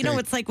early. You know, Okay.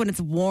 it's like when it's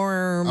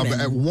warm.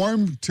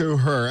 Warm to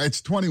her.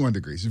 It's 21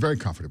 degrees. It's very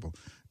comfortable.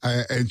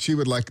 And she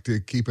would like to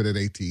keep it at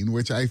 18,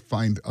 which I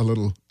find a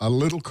little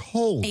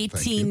cold.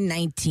 18,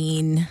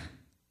 19.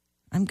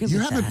 I'm good You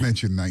with haven't that.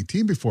 mentioned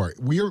 19 before.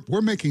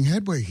 We're making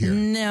headway here.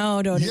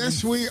 No, don't Yes,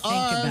 even we think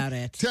are. about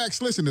it.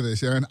 Text, listen to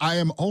this, Aaron. I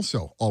am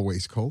also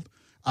always cold.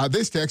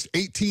 This text,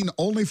 18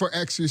 only for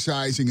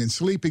exercising and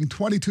sleeping,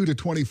 22 to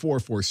 24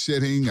 for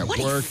sitting at work,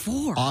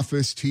 24?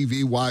 office,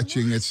 TV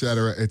watching,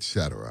 etc.,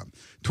 etc.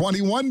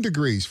 21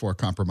 degrees for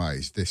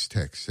compromise, this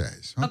text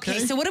says. Okay,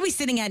 so what are we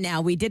sitting at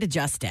now? We did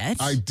adjust it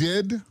I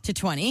did to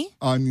 20.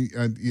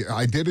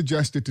 I did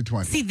adjust it to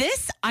 20. See,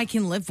 this I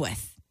can live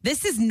with.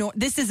 This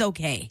is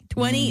okay.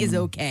 20 is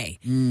okay.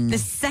 The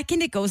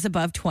second it goes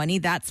above 20,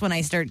 that's when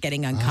I start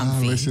getting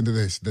uncomfy. Listen to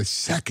this. The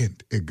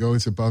second it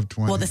goes above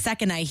 20. Well, the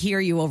second I hear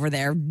you over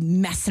there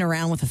messing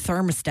around with a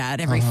thermostat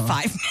every 5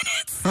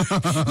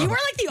 minutes. You are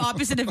like the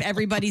opposite of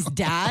everybody's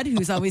dad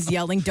who's always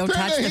yelling, don't Turn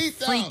touch the the heat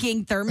down."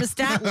 freaking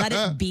thermostat. Let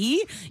it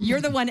be. You're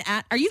the one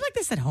are you like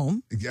this at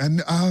home?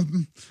 And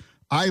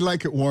I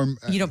like it warm.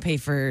 You don't pay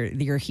for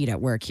your heat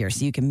at work here,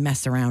 so you can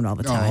mess around all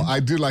the No, time. I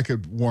do like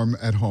it warm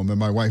at home, and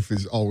my wife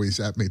is always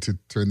at me to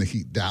turn the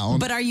heat down.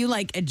 But are you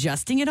like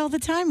adjusting it all the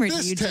time? Or do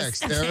This you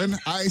text, just Aaron,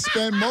 I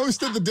spend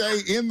most of the day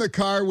in the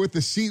car with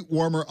the seat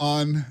warmer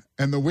on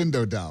and the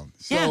window down.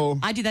 So Yeah,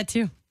 I do that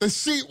too. the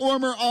seat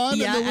warmer on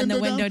Yeah, and the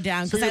window, window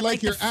down, So 'cause you I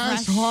like your the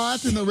ass fresh-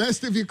 hot and the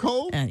rest of you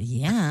cold?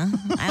 Yeah,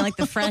 I like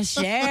the fresh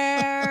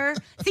air.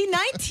 See,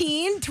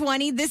 19,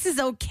 20, this is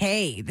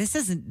okay. This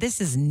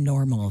is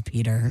normal,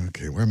 Peter.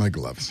 Okay, where are my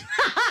gloves?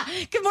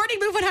 Good morning,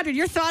 Move 100.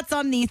 Your thoughts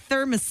on the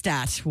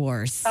thermostat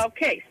wars?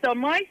 Okay, so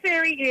my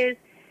theory is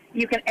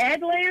you can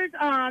add layers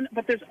on,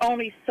 but there's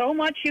only so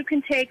much you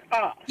can take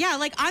off. Yeah,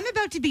 like I'm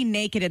about to be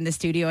naked in the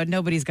studio and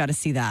nobody's got to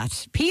see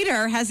that.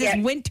 Peter has his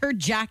Yes. winter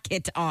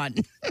jacket on.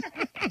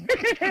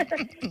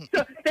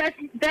 So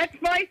that's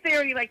my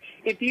theory. Like,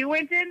 if you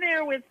went in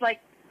there with,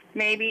 like,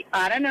 maybe,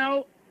 I don't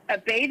know, a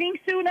bathing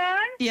suit on,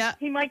 Yeah.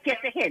 he might get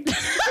the hint.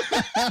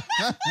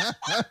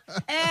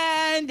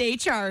 And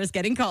HR is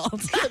getting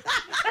called.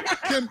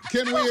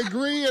 Can we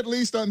agree at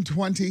least on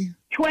 20?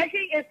 20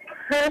 is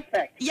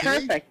perfect. Yeah.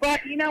 Perfect.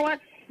 But you know what?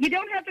 You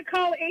don't have to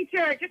call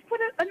HR. Just put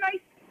a nice,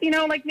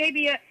 like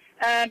maybe a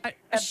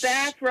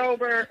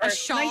bathrobe or a a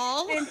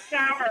shawl? nice thin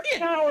shower.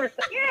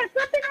 Yeah,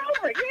 something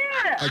over it.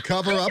 Yeah. A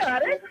cover up?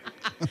 Got it.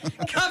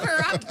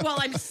 Cover up while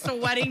I'm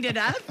sweating to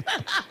death.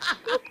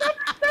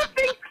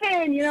 Something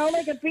thin,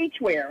 like a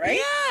beachwear, right?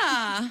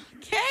 Yeah.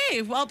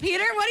 Okay. Well,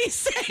 Peter, what do you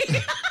say?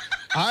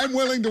 I'm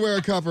willing to wear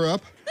a cover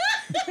up.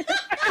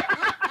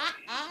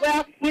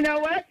 Well, you know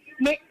what?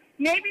 Maybe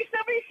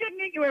somebody should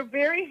get you a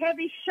very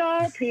heavy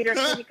shawl, Peter,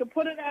 so you can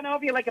put it on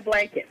over you like a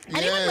blanket.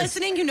 Anyone Yes.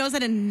 listening who knows how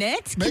to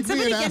knit? Make Can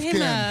me somebody an get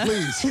him Afghan, a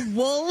please.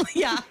 wool?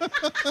 Yeah.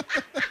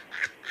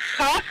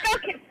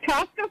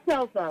 Costco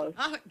sells those.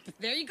 Oh,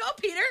 there you go,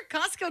 Peter.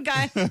 Costco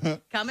guy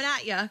coming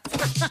at you.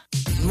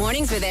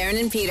 Mornings with Aaron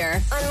and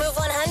Peter on Move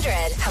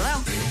 100.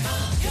 Hello.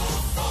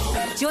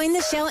 Join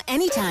the show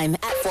anytime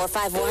at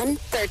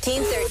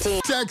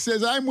 451-1313. Text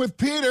says, I'm with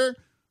Peter.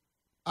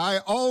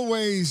 I'm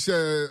always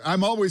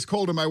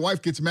cold, and my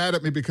wife gets mad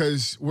at me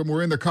because when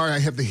we're in the car, I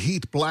have the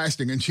heat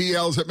blasting, and she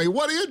yells at me,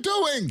 "What are you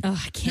doing? Oh,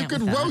 I can't. You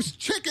could with that. roast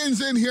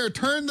chickens in here.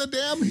 Turn the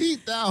damn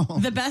heat down."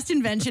 The best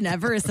invention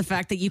ever is the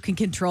fact that you can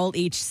control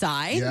each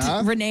side.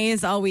 Yeah. Renee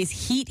is always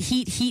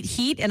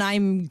heat, and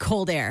I'm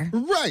cold air.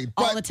 Right.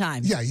 All the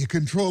time. Yeah, you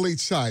control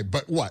each side.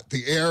 But what?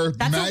 The air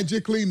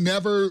magically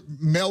never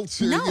melts?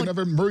 No. It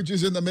never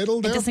merges in the middle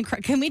there? It doesn't.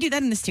 Can we do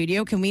that in the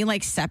studio? Can we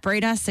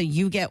separate us so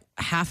you get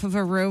half of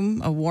a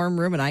room, a warm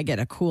room, and I get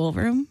a cool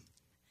room?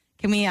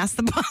 Can we ask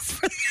the boss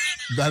for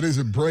that? That is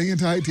a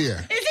brilliant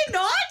idea. Is it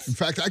not? In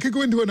fact, I could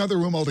go into another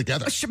room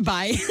altogether.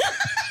 Bye.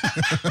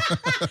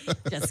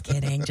 Just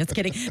kidding.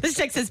 This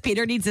chick says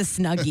Peter needs a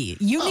Snuggie.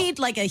 You need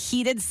a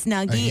heated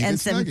Snuggie and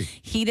some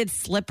heated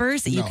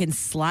slippers that you can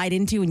slide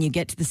into when you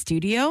get to the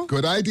studio.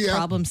 Good idea.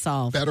 Problem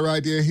solved. Better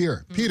idea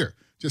here. Peter,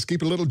 just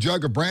keep a little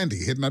jug of brandy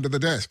hidden under the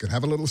desk and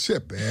have a little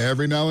sip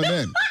every now and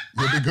then.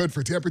 You'll be good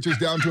for temperatures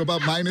down to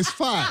about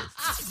 -5.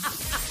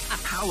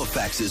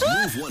 Halifax's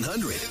Move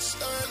 100. It's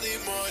early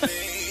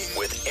morning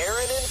with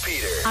Aaron and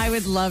Peter. I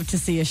would love to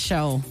see a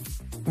show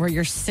where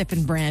you're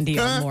sipping brandy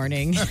all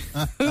morning.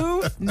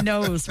 Who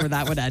knows where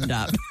that would end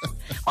up?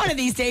 One of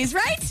these days,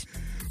 right?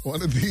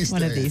 One of these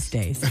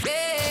days.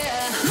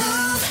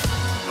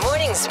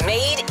 Mornings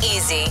made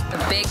easy.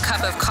 A big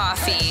cup of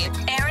coffee.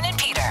 Aaron and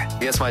Peter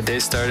Gets my day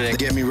started and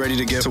get me ready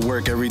to get to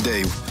work every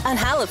day. on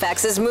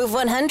Halifax's Move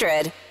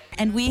 100.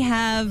 And we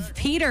have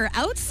Peter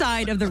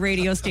outside of the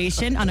radio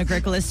station on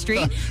Agricola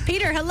Street.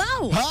 Peter,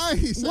 hello. Hi,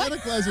 Santa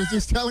Claus was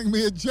just telling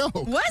me a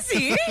joke. Was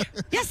he?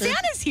 Yeah,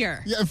 Santa's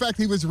here. Yeah, in fact,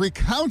 he was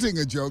recounting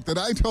a joke that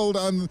I told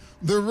on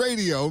the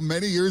radio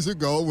many years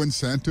ago when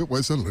Santa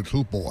was a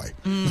little boy.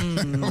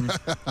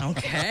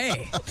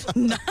 Okay.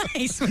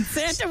 Nice. When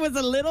Santa was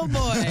a little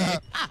boy.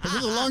 It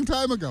was a long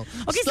time ago.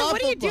 Okay, so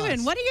what are you Stop a bus.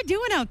 doing? What are you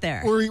doing out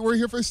there? We're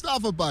here for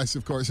Stop a Bus,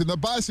 of course, and the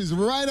bus is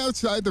right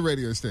outside the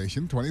radio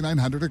station,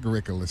 2900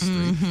 Agricola Street.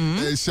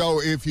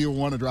 So if you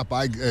want to drop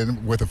by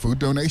with a food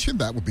donation,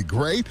 that would be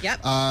great.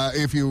 Yep.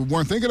 If you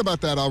weren't thinking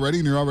about that already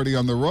and you're already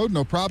on the road,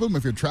 no problem.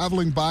 If you're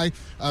traveling by,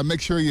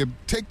 make sure you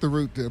take the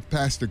route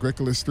past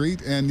Agricola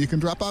Street and you can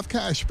drop off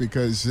cash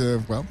because,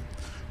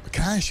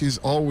 cash is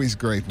always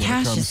great when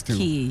Cash it comes is to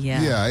key,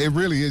 yeah. Yeah, it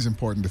really is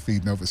important to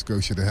feed Nova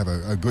Scotia to have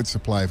a good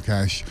supply of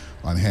cash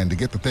on hand to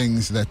get the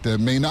things that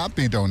may not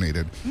be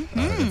donated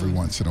every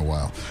once in a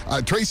while.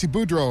 Tracy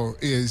Boudreau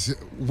is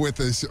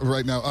with us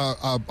right now.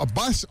 A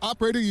bus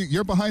operator,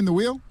 you're behind the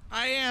wheel?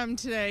 I am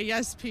today,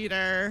 yes,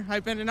 Peter.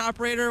 I've been an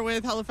operator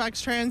with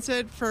Halifax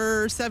Transit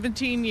for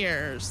 17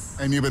 years.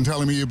 And you've been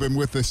telling me you've been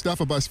with the Stuff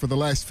a Bus for the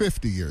last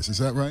 50 years, is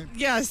that right?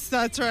 Yes,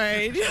 that's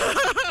right.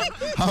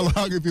 How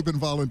long have you been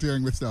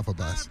volunteering with Stuff a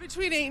Bus?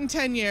 Between 8 and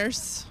 10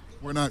 years.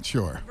 We're not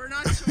sure. We're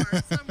not sure.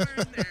 Somewhere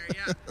in there,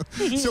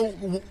 yeah. So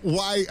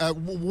why?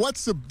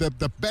 What's the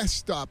best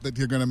stop that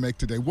you're going to make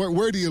today?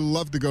 Where do you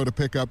love to go to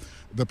pick up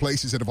the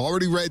places that have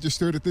already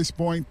registered at this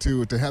point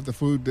to have the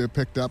food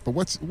picked up? But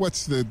what's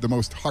the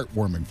most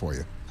heartwarming for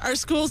you? Our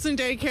schools and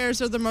daycares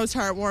are the most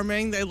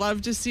heartwarming. They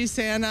love to see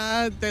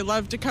Santa. They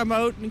love to come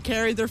out and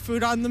carry their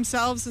food on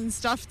themselves and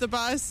stuff the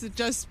bus. It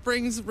just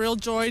brings real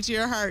joy to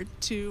your heart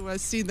to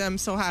see them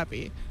so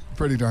happy.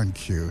 Pretty darn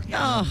cute.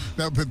 Oh.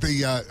 Now, but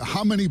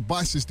how many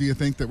buses do you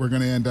think that we're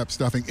going to end up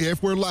stuffing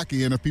if we're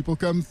lucky and if people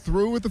come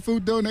through with the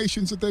food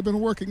donations that they've been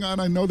working on?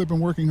 I know they've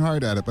been working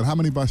hard at it, but how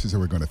many buses are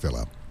we going to fill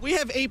up? We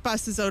have 8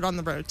 buses out on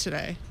the road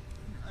today.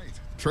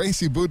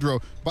 Tracy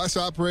Boudreau, bus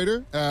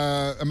operator,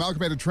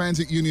 Amalgamated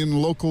Transit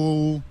Union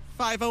Local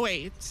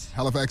 508.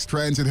 Halifax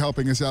Transit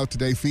helping us out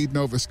today. Feed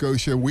Nova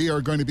Scotia. We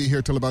are going to be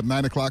here till about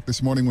 9 o'clock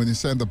this morning when you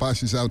send the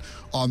buses out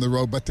on the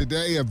road. But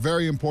today, a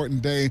very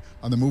important day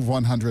on the Move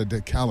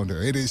 100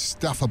 calendar. It is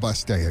Stuff a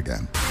Bus Day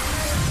again.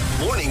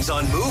 Mornings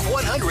on Move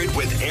 100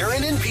 with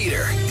Aaron and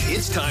Peter.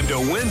 It's time to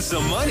win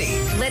some money.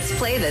 Let's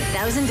play the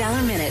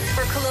 $1,000 Minute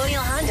for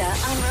Colonial Honda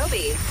on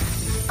Roby.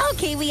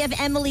 Okay, we have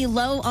Emily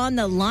Lowe on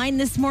the line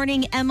this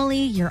morning. Emily,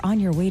 you're on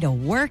your way to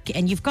work,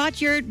 and you've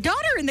got your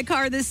daughter in the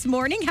car this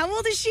morning. How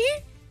old is she?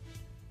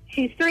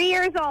 She's 3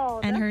 years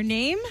old. And her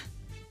name?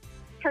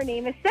 Her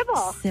name is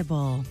Sybil.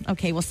 Sybil.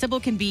 Okay, well,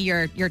 Sybil can be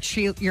your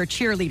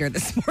cheerleader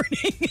this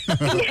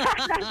morning. Yeah,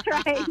 that's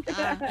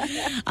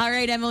right. All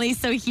right, Emily,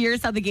 so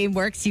here's how the game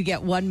works. You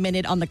get 1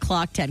 minute on the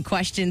clock, 10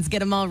 questions.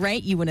 Get them all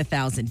right, you win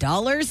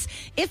 $1,000.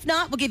 If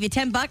not, we'll give you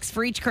 $10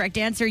 for each correct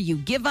answer you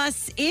give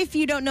us. If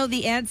you don't know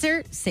the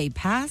answer, say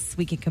pass.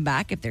 We can come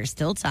back if there's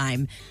still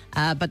time.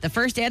 But the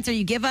first answer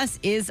you give us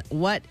is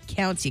what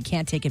counts. You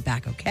can't take it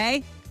back,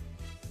 okay?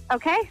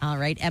 Okay. All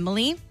right,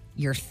 Emily,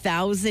 your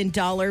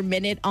 $1,000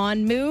 minute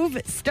on Move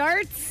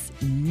starts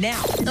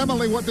now.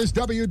 Emily, what does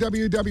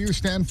www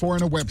stand for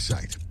in a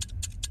website?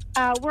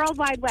 World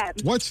Wide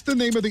Web. What's the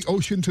name of the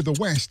ocean to the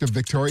west of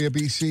Victoria,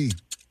 BC?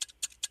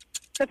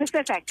 The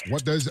Pacific.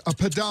 What does a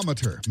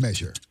pedometer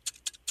measure?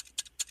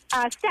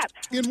 Steps.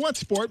 In what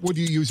sport would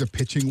you use a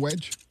pitching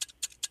wedge?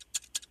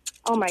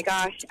 Oh my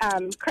gosh.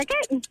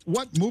 Cricket.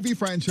 What movie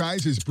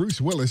franchise is Bruce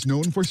Willis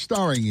known for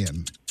starring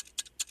in?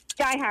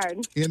 Die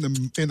Hard. In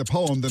the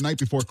poem, The Night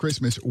Before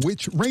Christmas,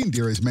 which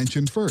reindeer is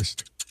mentioned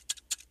first?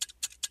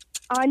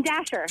 On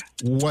Dasher.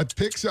 What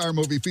Pixar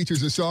movie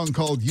features a song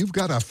called You've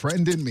Got a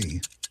Friend in Me?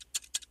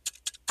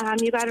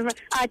 You got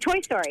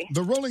Toy Story.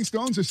 The Rolling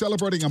Stones are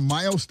celebrating a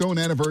milestone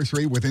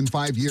anniversary within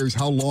 5 years.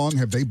 How long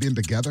have they been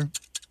together?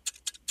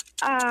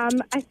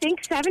 I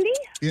think 70.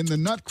 In The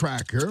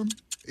Nutcracker,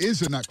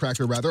 is a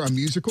Nutcracker rather, a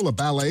musical, a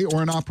ballet,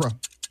 or an opera?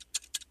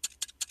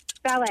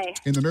 Ballet.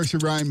 In the nursery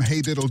rhyme,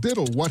 Hey Diddle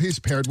Diddle, what is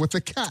paired with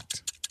the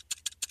cat?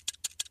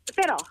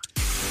 Fiddle.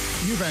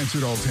 You've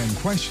answered all 10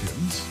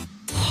 questions.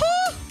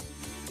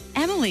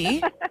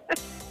 Emily.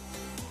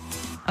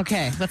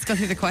 Okay, let's go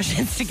through the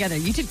questions together.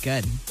 You did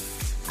good.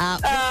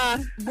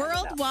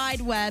 World Wide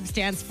Web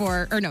stands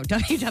for,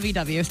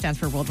 WWW stands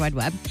for World Wide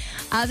Web.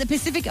 The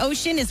Pacific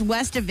Ocean is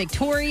west of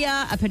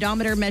Victoria. A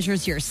pedometer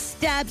measures your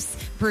steps.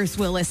 Bruce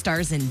Willis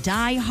stars in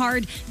Die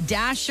Hard.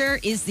 Dasher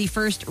is the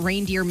first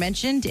reindeer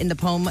mentioned in the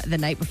poem The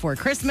Night Before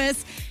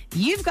Christmas.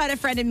 You've Got a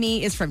Friend in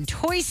Me is from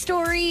Toy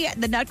Story.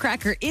 The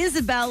Nutcracker is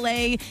a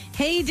ballet.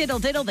 Hey Diddle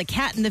Diddle, the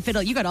cat and the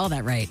fiddle. You got all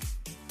that right.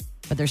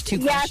 But there's two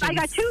questions. Yes, I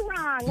got two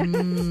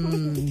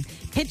wrong.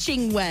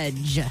 Pitching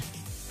wedge.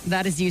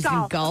 That is used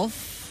in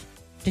golf.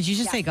 Did you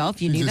just say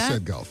golf? You knew that? You just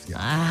said golf, yeah.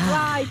 Well,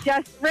 I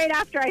just, right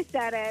after I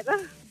said it.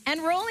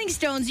 And Rolling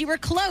Stones, you were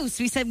close.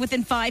 We said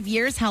within 5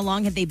 years. How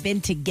long have they been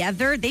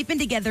together? They've been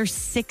together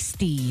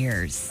 60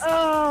 years.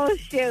 Oh,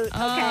 shoot.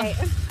 Okay.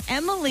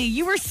 Emily,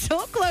 you were so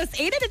close.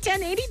 8 out of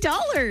 10,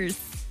 $80.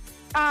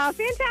 Oh,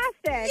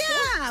 fantastic.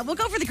 Yeah, we'll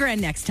go for the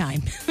grand next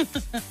time.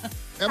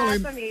 Emily,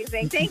 that's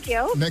amazing. Thank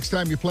you. Next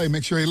time you play,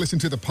 make sure you listen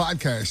to the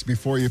podcast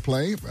before you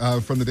play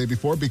from the day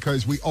before,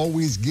 because we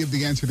always give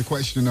the answer to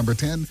question number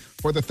 10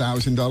 for the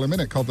 $1,000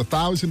 Minute, called the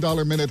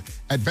 $1,000 Minute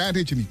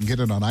Advantage, and you can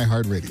get it on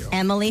iHeartRadio.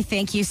 Emily,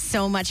 thank you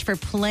so much for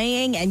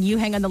playing, and you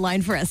hang on the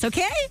line for us,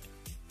 okay?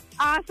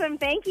 Awesome.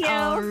 Thank you.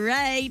 All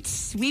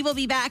right. We will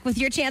be back with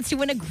your chance to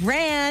win a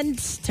grand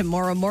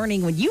tomorrow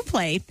morning when you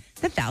play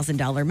the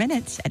 $1,000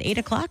 Minute at 8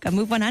 o'clock on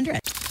Move 100.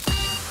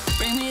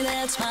 Bring me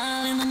that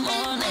smile in the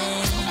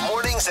morning.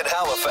 Mornings in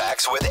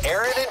Halifax with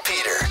Aaron and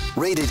Peter.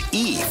 Rated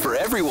E for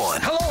everyone.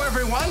 Hello,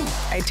 everyone.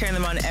 I turn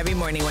them on every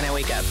morning when I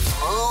wake up.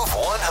 Move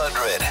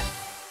 100.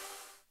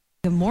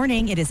 Good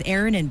morning. It is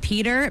Aaron and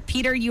Peter.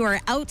 Peter, you are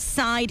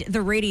outside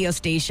the radio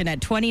station at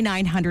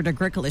 2900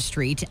 Agricola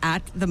Street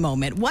at the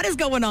moment. What is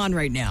going on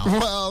right now?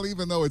 Well,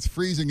 even though it's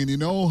freezing, and you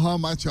know how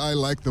much I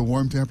like the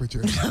warm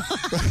temperatures.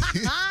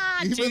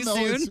 Even though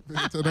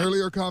it's an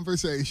earlier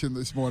conversation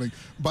this morning.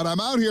 But I'm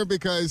out here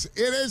because it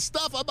is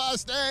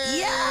Stuff-A-Bus Day!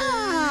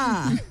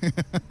 Yeah!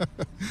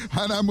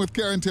 And I'm with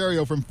Karen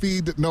Terrio from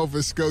Feed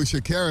Nova Scotia.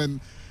 Karen,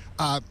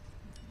 I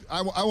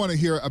want to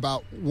hear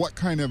about what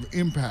kind of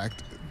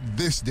impact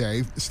this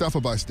day,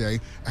 Stuff-A-Bus Day,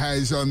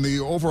 has on the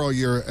overall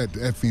year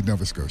at Feed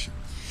Nova Scotia.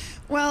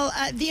 Well,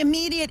 the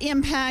immediate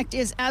impact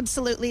is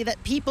absolutely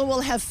that people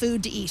will have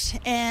food to eat.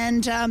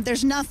 And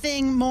there's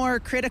nothing more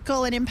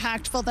critical and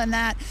impactful than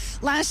that.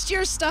 Last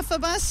year,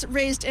 Stuff-A-Bus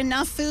raised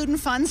enough food and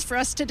funds for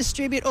us to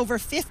distribute over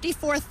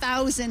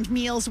 54,000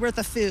 meals worth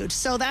of food.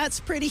 So that's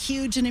pretty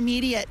huge and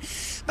immediate.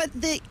 But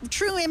the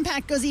true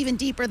impact goes even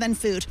deeper than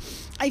food.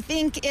 I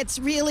think it's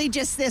really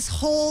just this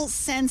whole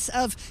sense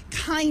of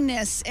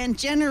kindness and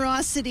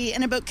generosity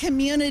and about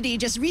community,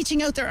 just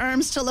reaching out their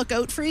arms to look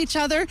out for each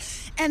other.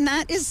 And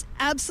that is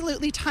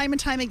absolutely time and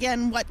time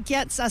again what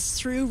gets us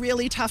through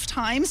really tough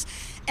times.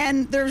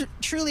 And there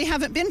truly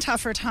haven't been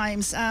tougher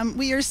times.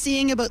 We are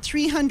seeing about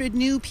 300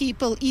 new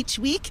people each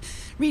week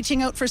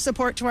reaching out for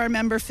support to our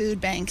member food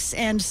banks.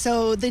 And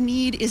so the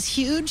need is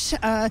huge.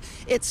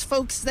 It's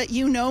folks that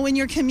you know in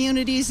your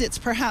communities. It's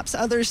perhaps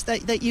others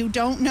that you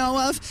don't know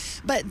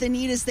of. But the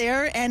need is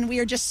there, and we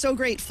are just so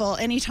grateful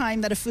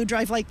anytime that a food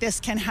drive like this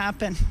can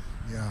happen.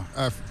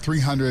 Yeah,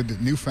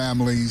 300 new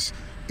families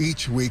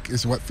each week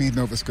is what Feed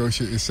Nova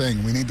Scotia is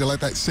saying. We need to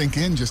let that sink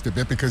in just a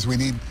bit, because we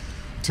need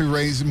to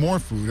raise more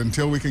food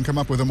until we can come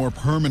up with a more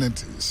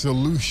permanent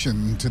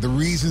solution to the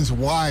reasons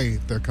why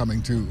they're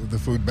coming to the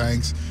food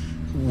banks.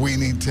 We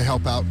need to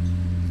help out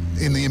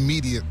in the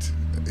immediate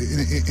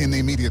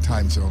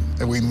time zone.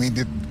 We need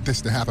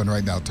this to happen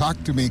right now.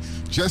 Talk to me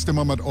just a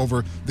moment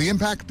over the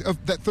impact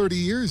of that 30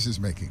 years is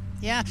making.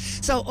 Yeah.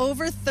 So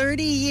over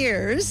 30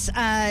 years,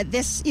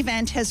 this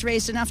event has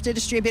raised enough to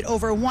distribute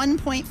over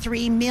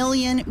 1.3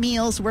 million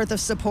meals worth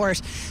of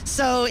support.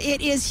 So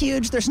it is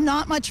huge. There's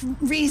not much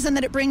reason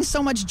that it brings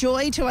so much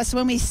joy to us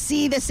when we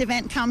see this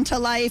event come to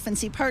life and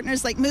see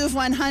partners like Move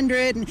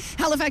 100 and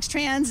Halifax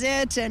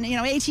Transit and,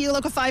 ATU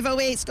Local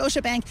 508,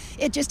 Scotiabank.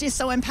 It just is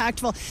so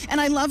impactful.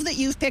 And I love that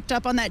you've picked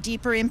up on that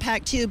deeper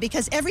impact too,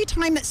 because every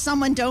time that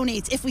someone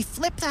donates, if we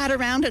flip that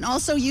around and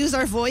also use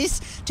our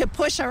voice to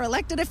push our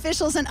elected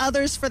officials and others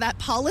others for that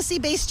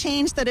policy-based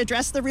change that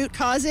address the root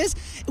causes,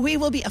 we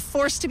will be a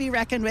force to be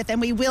reckoned with,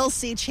 and we will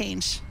see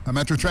change. A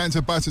Metro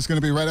Transit bus is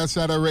going to be right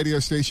outside our radio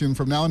station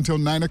from now until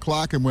 9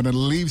 o'clock, and when it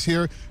leaves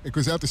here, it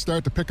goes out to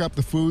start to pick up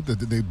the food.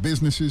 The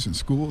businesses and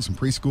schools and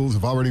preschools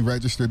have already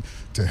registered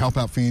to help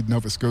out Feed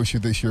Nova Scotia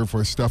this year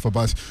for Stuff a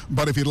Bus.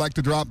 But if you'd like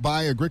to drop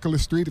by Agricola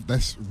Street, if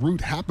this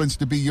route happens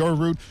to be your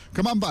route,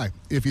 come on by.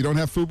 If you don't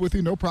have food with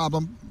you, no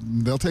problem.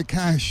 They'll take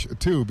cash,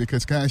 too,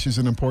 because cash is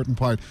an important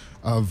part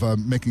of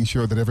making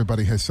sure that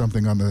everybody has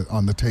something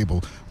on the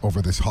table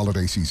over this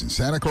holiday season.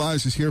 Santa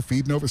Claus is here,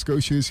 Feed Nova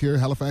Scotia is here,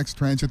 Halifax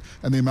Transit,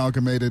 and the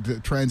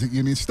Amalgamated Transit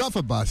Union. Stuff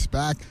a Bus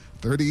back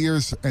 30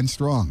 years and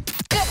strong.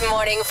 Good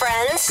morning,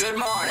 friends. Good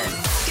morning.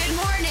 Good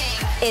morning.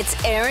 It's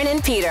Aaron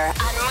and Peter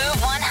on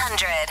Move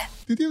 100.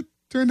 Did you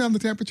turn down the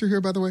temperature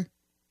here, by the way?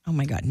 Oh,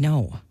 my God,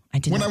 no. I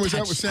did when not I was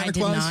touch, out with Santa I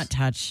Claus did not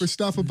touch for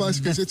Stuff a Bus,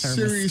 because it's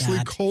seriously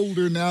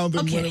colder now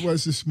than when it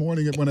was this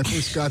morning when I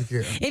first got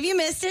here. If you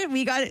missed it,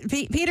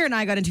 Peter and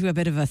I got into a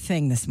bit of a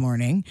thing this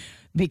morning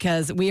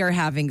because we are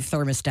having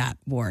thermostat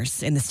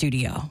wars in the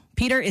studio.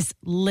 Peter is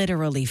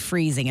literally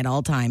freezing at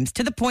all times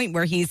to the point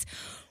where he's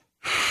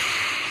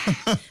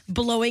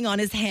blowing on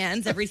his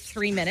hands every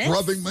 3 minutes.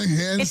 Rubbing my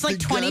hands It's like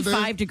together.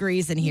 25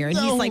 degrees in here, and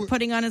he's like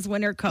putting on his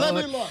winter coat. Let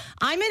me look.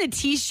 I'm in a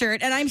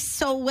T-shirt, and I'm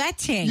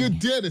sweating. You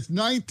did. It's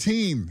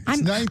 19.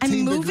 It's 19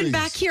 I'm moving degrees.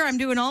 back here. I'm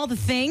doing all the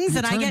things,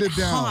 and I Turned get it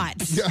down. hot.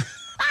 Yeah.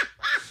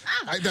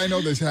 I know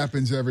this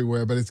happens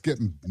everywhere, but it's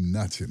getting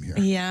nuts in here.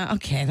 Yeah,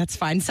 okay, that's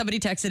fine. Somebody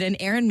texted in,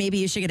 Aaron, maybe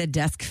you should get a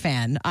desk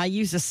fan. I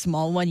use a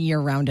small one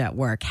year-round at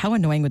work. How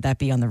annoying would that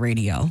be on the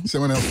radio?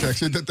 Someone else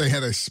texted that they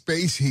had a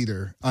space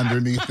heater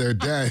underneath their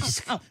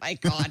desk. Oh, my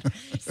God.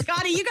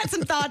 Scotty, you got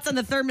some thoughts on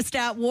the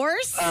thermostat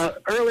wars?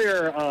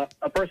 Earlier,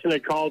 a person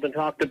had called and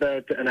talked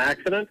about an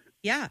accident.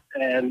 Yeah.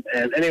 And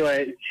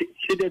anyway,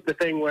 she did the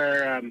thing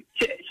where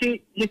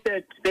she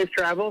said safe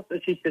travels,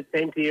 and she said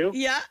same to you.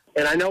 Yeah.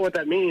 And I know what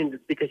that means.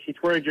 It's because she's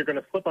worried you're going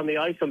to slip on the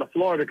ice on the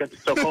floor because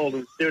it's so cold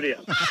in the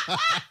studio.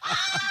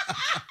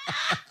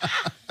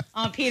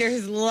 Oh, Peter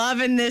is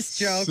loving this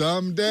joke.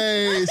 Some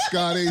days,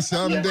 Scotty,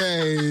 some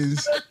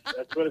days.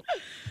 That's what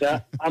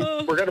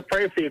it's, we're going to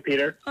pray for you,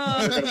 Peter.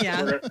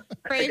 Yeah.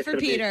 Pray for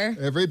Peter.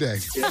 Every day.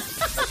 Yeah,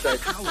 that's right.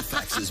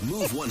 Halifax's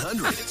Move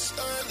 100. It's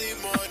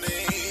early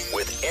morning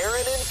with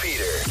Aaron and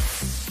Peter.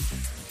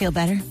 Feel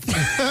better?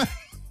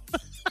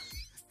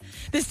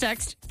 This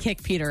text,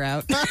 kick Peter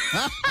out.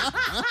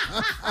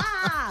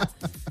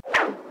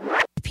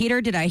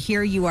 Peter, did I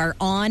hear you are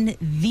on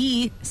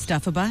the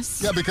Stuff a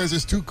Bus? Yeah, because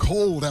it's too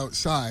cold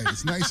outside.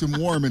 It's nice and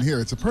warm in here.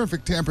 It's a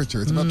perfect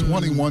temperature. It's about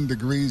 21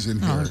 degrees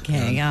in here.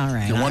 Okay, all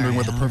right. If you're wondering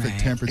what the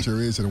perfect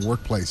temperature is in a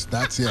workplace,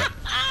 that's it.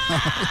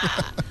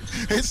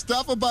 It's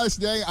Stuff a Bus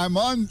Day. I'm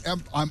on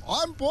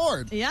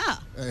board. Yeah.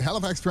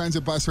 Halifax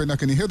Transit bus right now.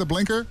 Can you hear the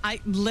blinker?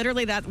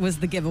 Literally, that was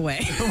the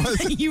giveaway.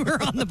 You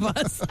were on the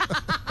bus.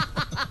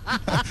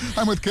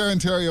 I'm with Karen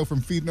Terrio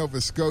from Feed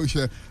Nova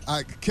Scotia.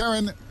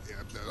 Karen,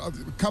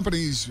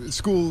 companies,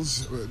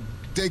 schools,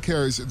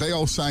 daycares, they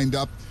all signed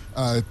up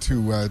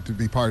to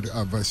be part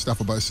of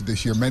Stuff a Bus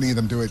this year. Many of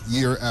them do it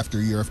year after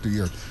year after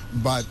year.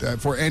 But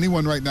for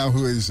anyone right now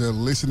who is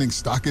listening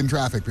stuck in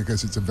traffic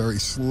because it's a very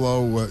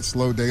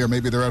slow day, or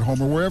maybe they're at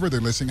home or wherever they're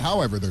listening,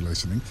 however they're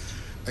listening,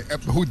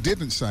 who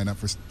didn't sign up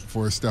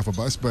for Stuff a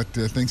Bus but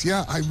thinks,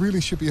 yeah, I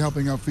really should be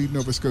helping out Feed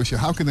Nova Scotia.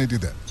 How can they do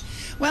that?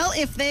 Well,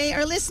 if they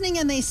are listening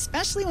and they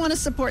especially want to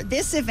support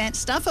this event,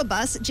 Stuff a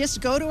Bus,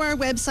 just go to our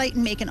website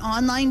and make an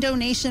online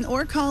donation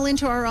or call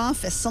into our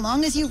office. So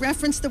long as you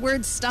reference the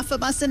word Stuff a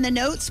Bus in the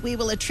notes, we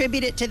will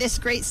attribute it to this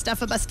great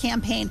Stuff a Bus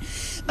campaign.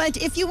 But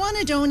if you want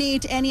to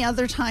donate any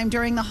other time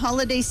during the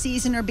holiday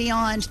season or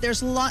beyond,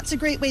 there's lots of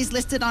great ways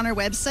listed on our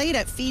website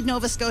at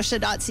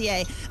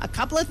feednovascotia.ca. A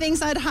couple of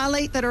things I'd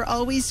highlight that are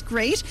always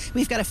great.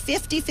 We've got a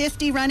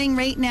 50-50 running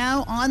right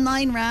now,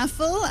 online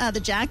raffle. The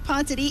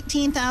jackpot's at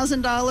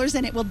 $18,000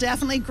 and it will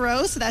definitely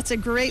grow, so that's a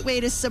great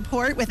way to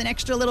support with an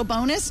extra little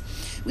bonus.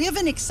 We have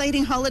an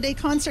exciting holiday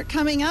concert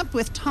coming up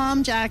with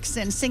Tom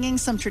Jackson singing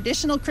some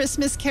traditional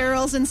Christmas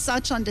carols and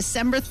such on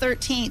December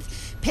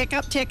 13th. Pick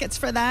up tickets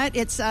for that.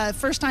 It's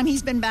first time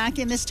he's been back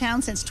in this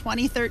town since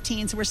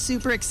 2013, so we're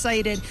super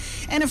excited.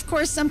 And of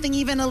course, something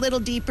even a little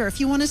deeper. If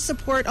you want to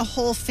support a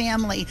whole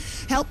family,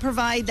 help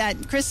provide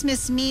that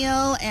Christmas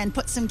meal and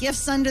put some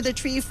gifts under the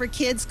tree for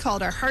kids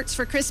called our Hearts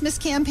for Christmas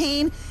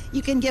campaign,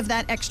 you can give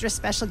that extra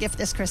special gift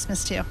this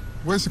Christmas too.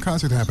 Where's the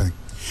concert happening?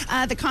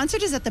 The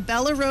concert is at the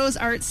Bella Rose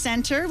Arts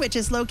Center, which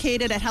is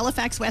located at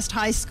Halifax West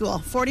High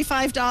School.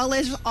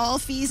 $45, all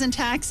fees and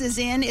taxes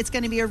in. It's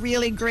going to be a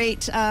really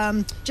great,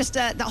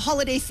 the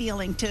holiday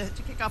feeling to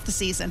kick off the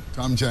season.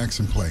 Tom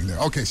Jackson playing there.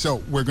 Okay,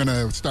 so we're going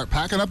to start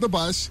packing up the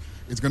bus.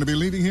 It's going to be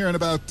leaving here in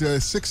about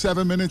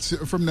 6-7 minutes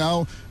from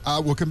now.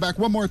 We'll come back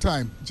one more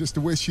time just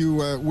to wish you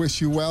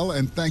well,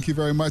 and thank you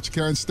very much,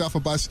 Karen. Stuff a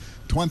Bus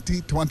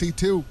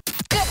 2022.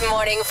 Good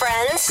morning,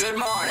 friends. Good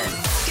morning.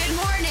 Good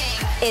morning.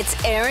 It's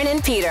Aaron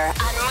and Peter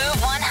on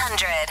Move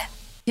 100.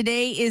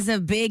 Today is a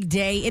big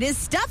day. It is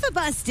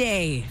Stuff-A-Bus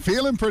Day.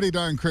 Feeling pretty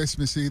darn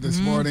Christmassy this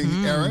morning,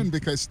 Aaron,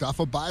 because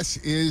Stuff-A-Bus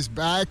is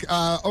back.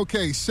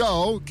 Okay,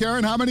 so,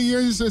 Karen, how many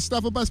years has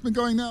Stuff-A-Bus been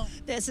going now?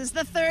 This is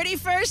the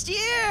 31st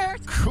year.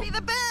 Cool. Be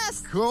the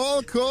best.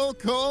 Cool.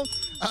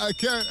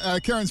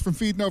 Karen's from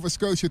Feed Nova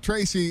Scotia.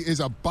 Tracy is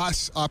a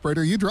bus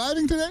operator. Are you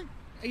driving today?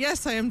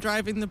 Yes, I am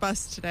driving the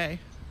bus today.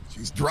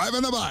 She's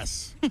driving the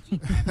bus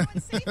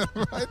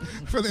right?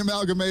 For the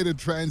Amalgamated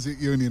Transit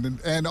Union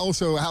and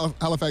also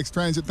Halifax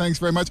Transit. Thanks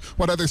very much.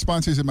 What other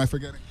sponsors am I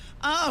forgetting?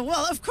 Oh,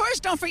 well, of course,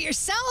 don't forget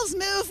yourselves.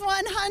 Move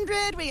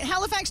 100. We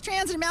Halifax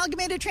Transit,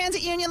 Amalgamated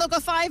Transit Union, Local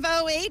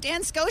 508,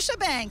 and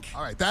Scotiabank.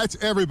 All right, that's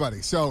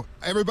everybody. So,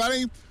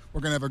 everybody,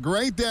 we're going to have a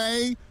great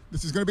day.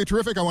 This is going to be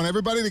terrific. I want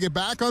everybody to get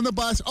back on the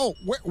bus. Oh,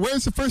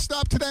 where's the first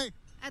stop today?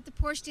 At the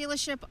Porsche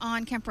dealership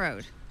on Kemp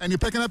Road. And you're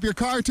picking up your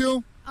car,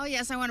 too? Oh,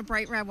 yes, I want a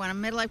bright red one, a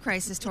midlife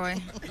crisis toy.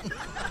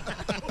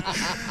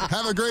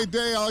 Have a great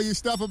day, all you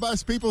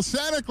Stuff-A-Bus people.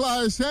 Santa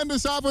Claus, send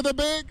us off with a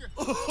big...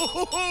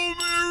 Oh,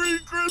 Merry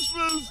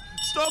Christmas!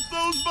 Stuff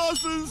those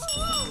buses!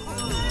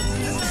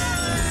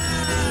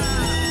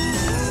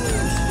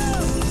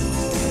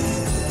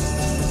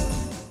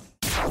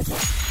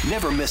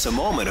 Never miss a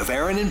moment of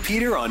Aaron and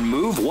Peter on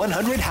Move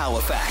 100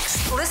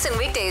 Halifax. Listen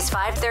weekdays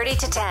 5:30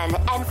 to 10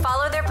 and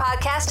follow their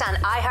podcast on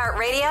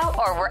iHeartRadio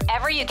or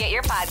wherever you get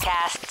your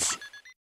podcasts.